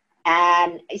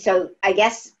so I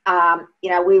guess,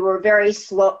 we were very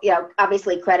slow,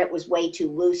 obviously credit was way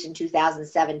too loose in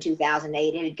 2007,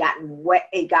 2008.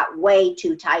 It got way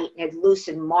too tight. It had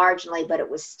loosened marginally, but it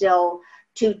was still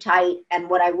too tight. And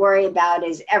what I worry about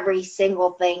is everything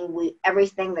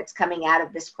that's coming out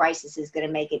of this crisis is going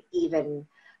to make it even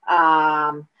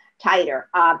tighter.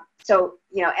 So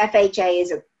FHA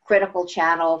is a critical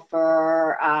channel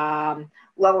for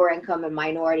lower income and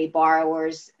minority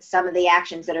borrowers. Some of the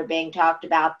actions that are being talked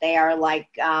about there, like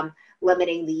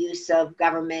limiting the use of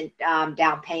government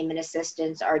down payment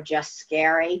assistance, are just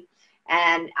scary.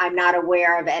 And I'm not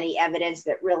aware of any evidence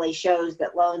that really shows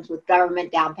that loans with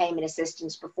government down payment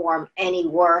assistance perform any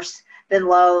worse than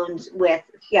loans with,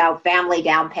 family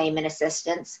down payment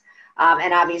assistance.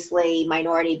 And obviously,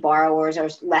 minority borrowers are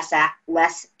less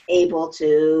able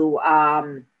to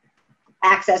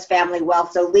access family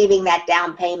wealth. So leaving that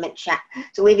down payment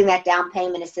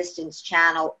assistance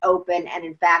channel open, and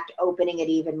in fact opening it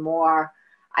even more,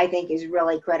 I think is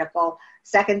really critical.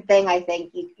 Second thing I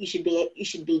think you should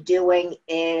be doing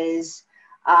is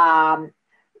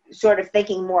sort of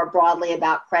thinking more broadly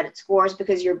about credit scores,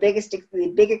 because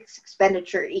the biggest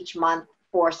expenditure each month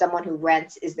for someone who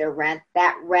rents is their rent.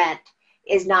 That rent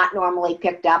is not normally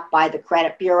picked up by the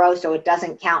credit bureau, so it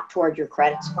doesn't count toward your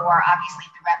credit score. Obviously,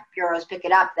 if the rent bureaus pick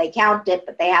it up, they count it,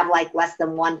 but they have like less than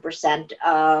 1%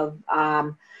 of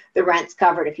the rent's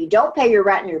covered. If you don't pay your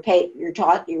rent and you're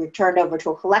turned over to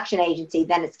a collection agency,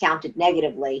 then it's counted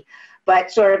negatively.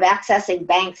 But sort of accessing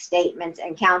bank statements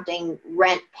and counting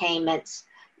rent payments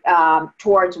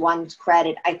towards one's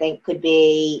credit, I think, could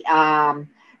be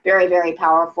very, very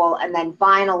powerful. And then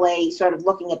finally, sort of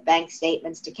looking at bank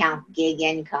statements to count gig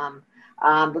income,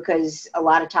 because a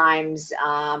lot of times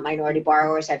minority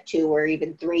borrowers have 2 or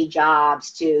even 3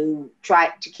 jobs to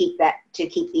try to keep the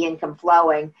income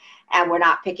flowing. And we're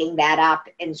not picking that up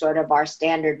in sort of our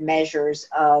standard measures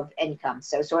of income.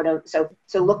 So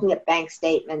looking at bank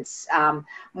statements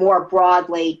more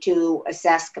broadly to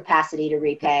assess capacity to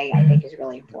repay, I think, is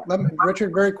really important.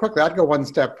 Richard, very quickly, I'd go one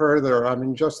step further. I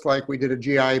mean, just like we did a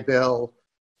GI Bill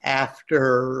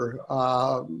after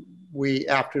World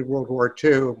War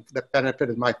II that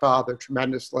benefited my father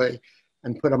tremendously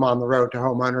and put him on the road to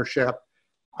home ownership.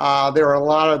 There are a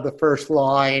lot of the first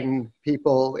line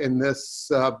people in this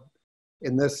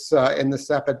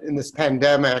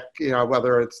pandemic,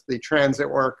 whether it's the transit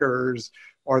workers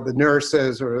or the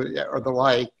nurses or the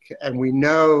like, and we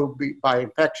know by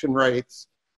infection rates,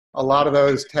 a lot of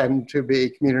those tend to be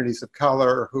communities of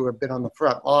color who have been on the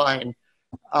front line.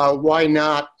 Why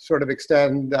not sort of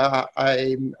extend a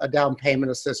down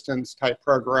payment assistance type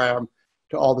program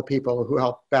to all the people who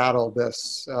help battle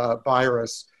this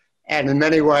virus? And in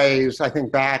many ways, I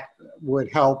think that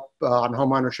would help on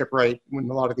home ownership rate in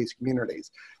a lot of these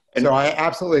communities. And so I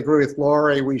absolutely agree with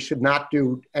Laurie. We should not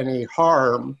do any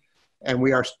harm, and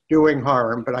we are doing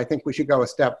harm, but I think we should go a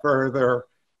step further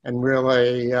and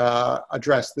really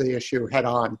address the issue head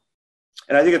on.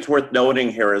 And I think it's worth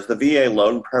noting here is the VA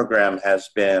loan program has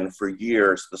been for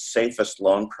years the safest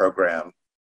loan program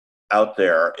out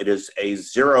there. It is a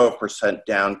 0%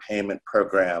 down payment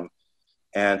program.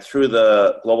 And through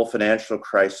the global financial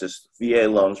crisis, VA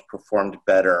loans performed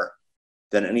better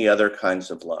than any other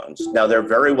kinds of loans. Now, they're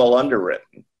very well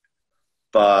underwritten,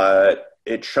 but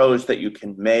it shows that you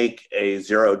can make a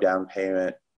 0 down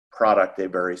payment product a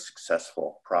very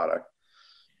successful product.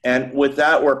 And with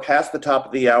that, we're past the top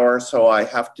of the hour, so I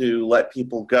have to let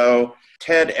people go.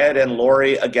 Ted, Ed, and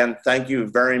Laurie, again, thank you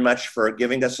very much for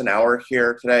giving us an hour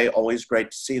here today. Always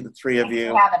great to see the 3 of you.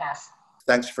 Thanks for having us.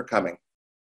 Thanks for coming.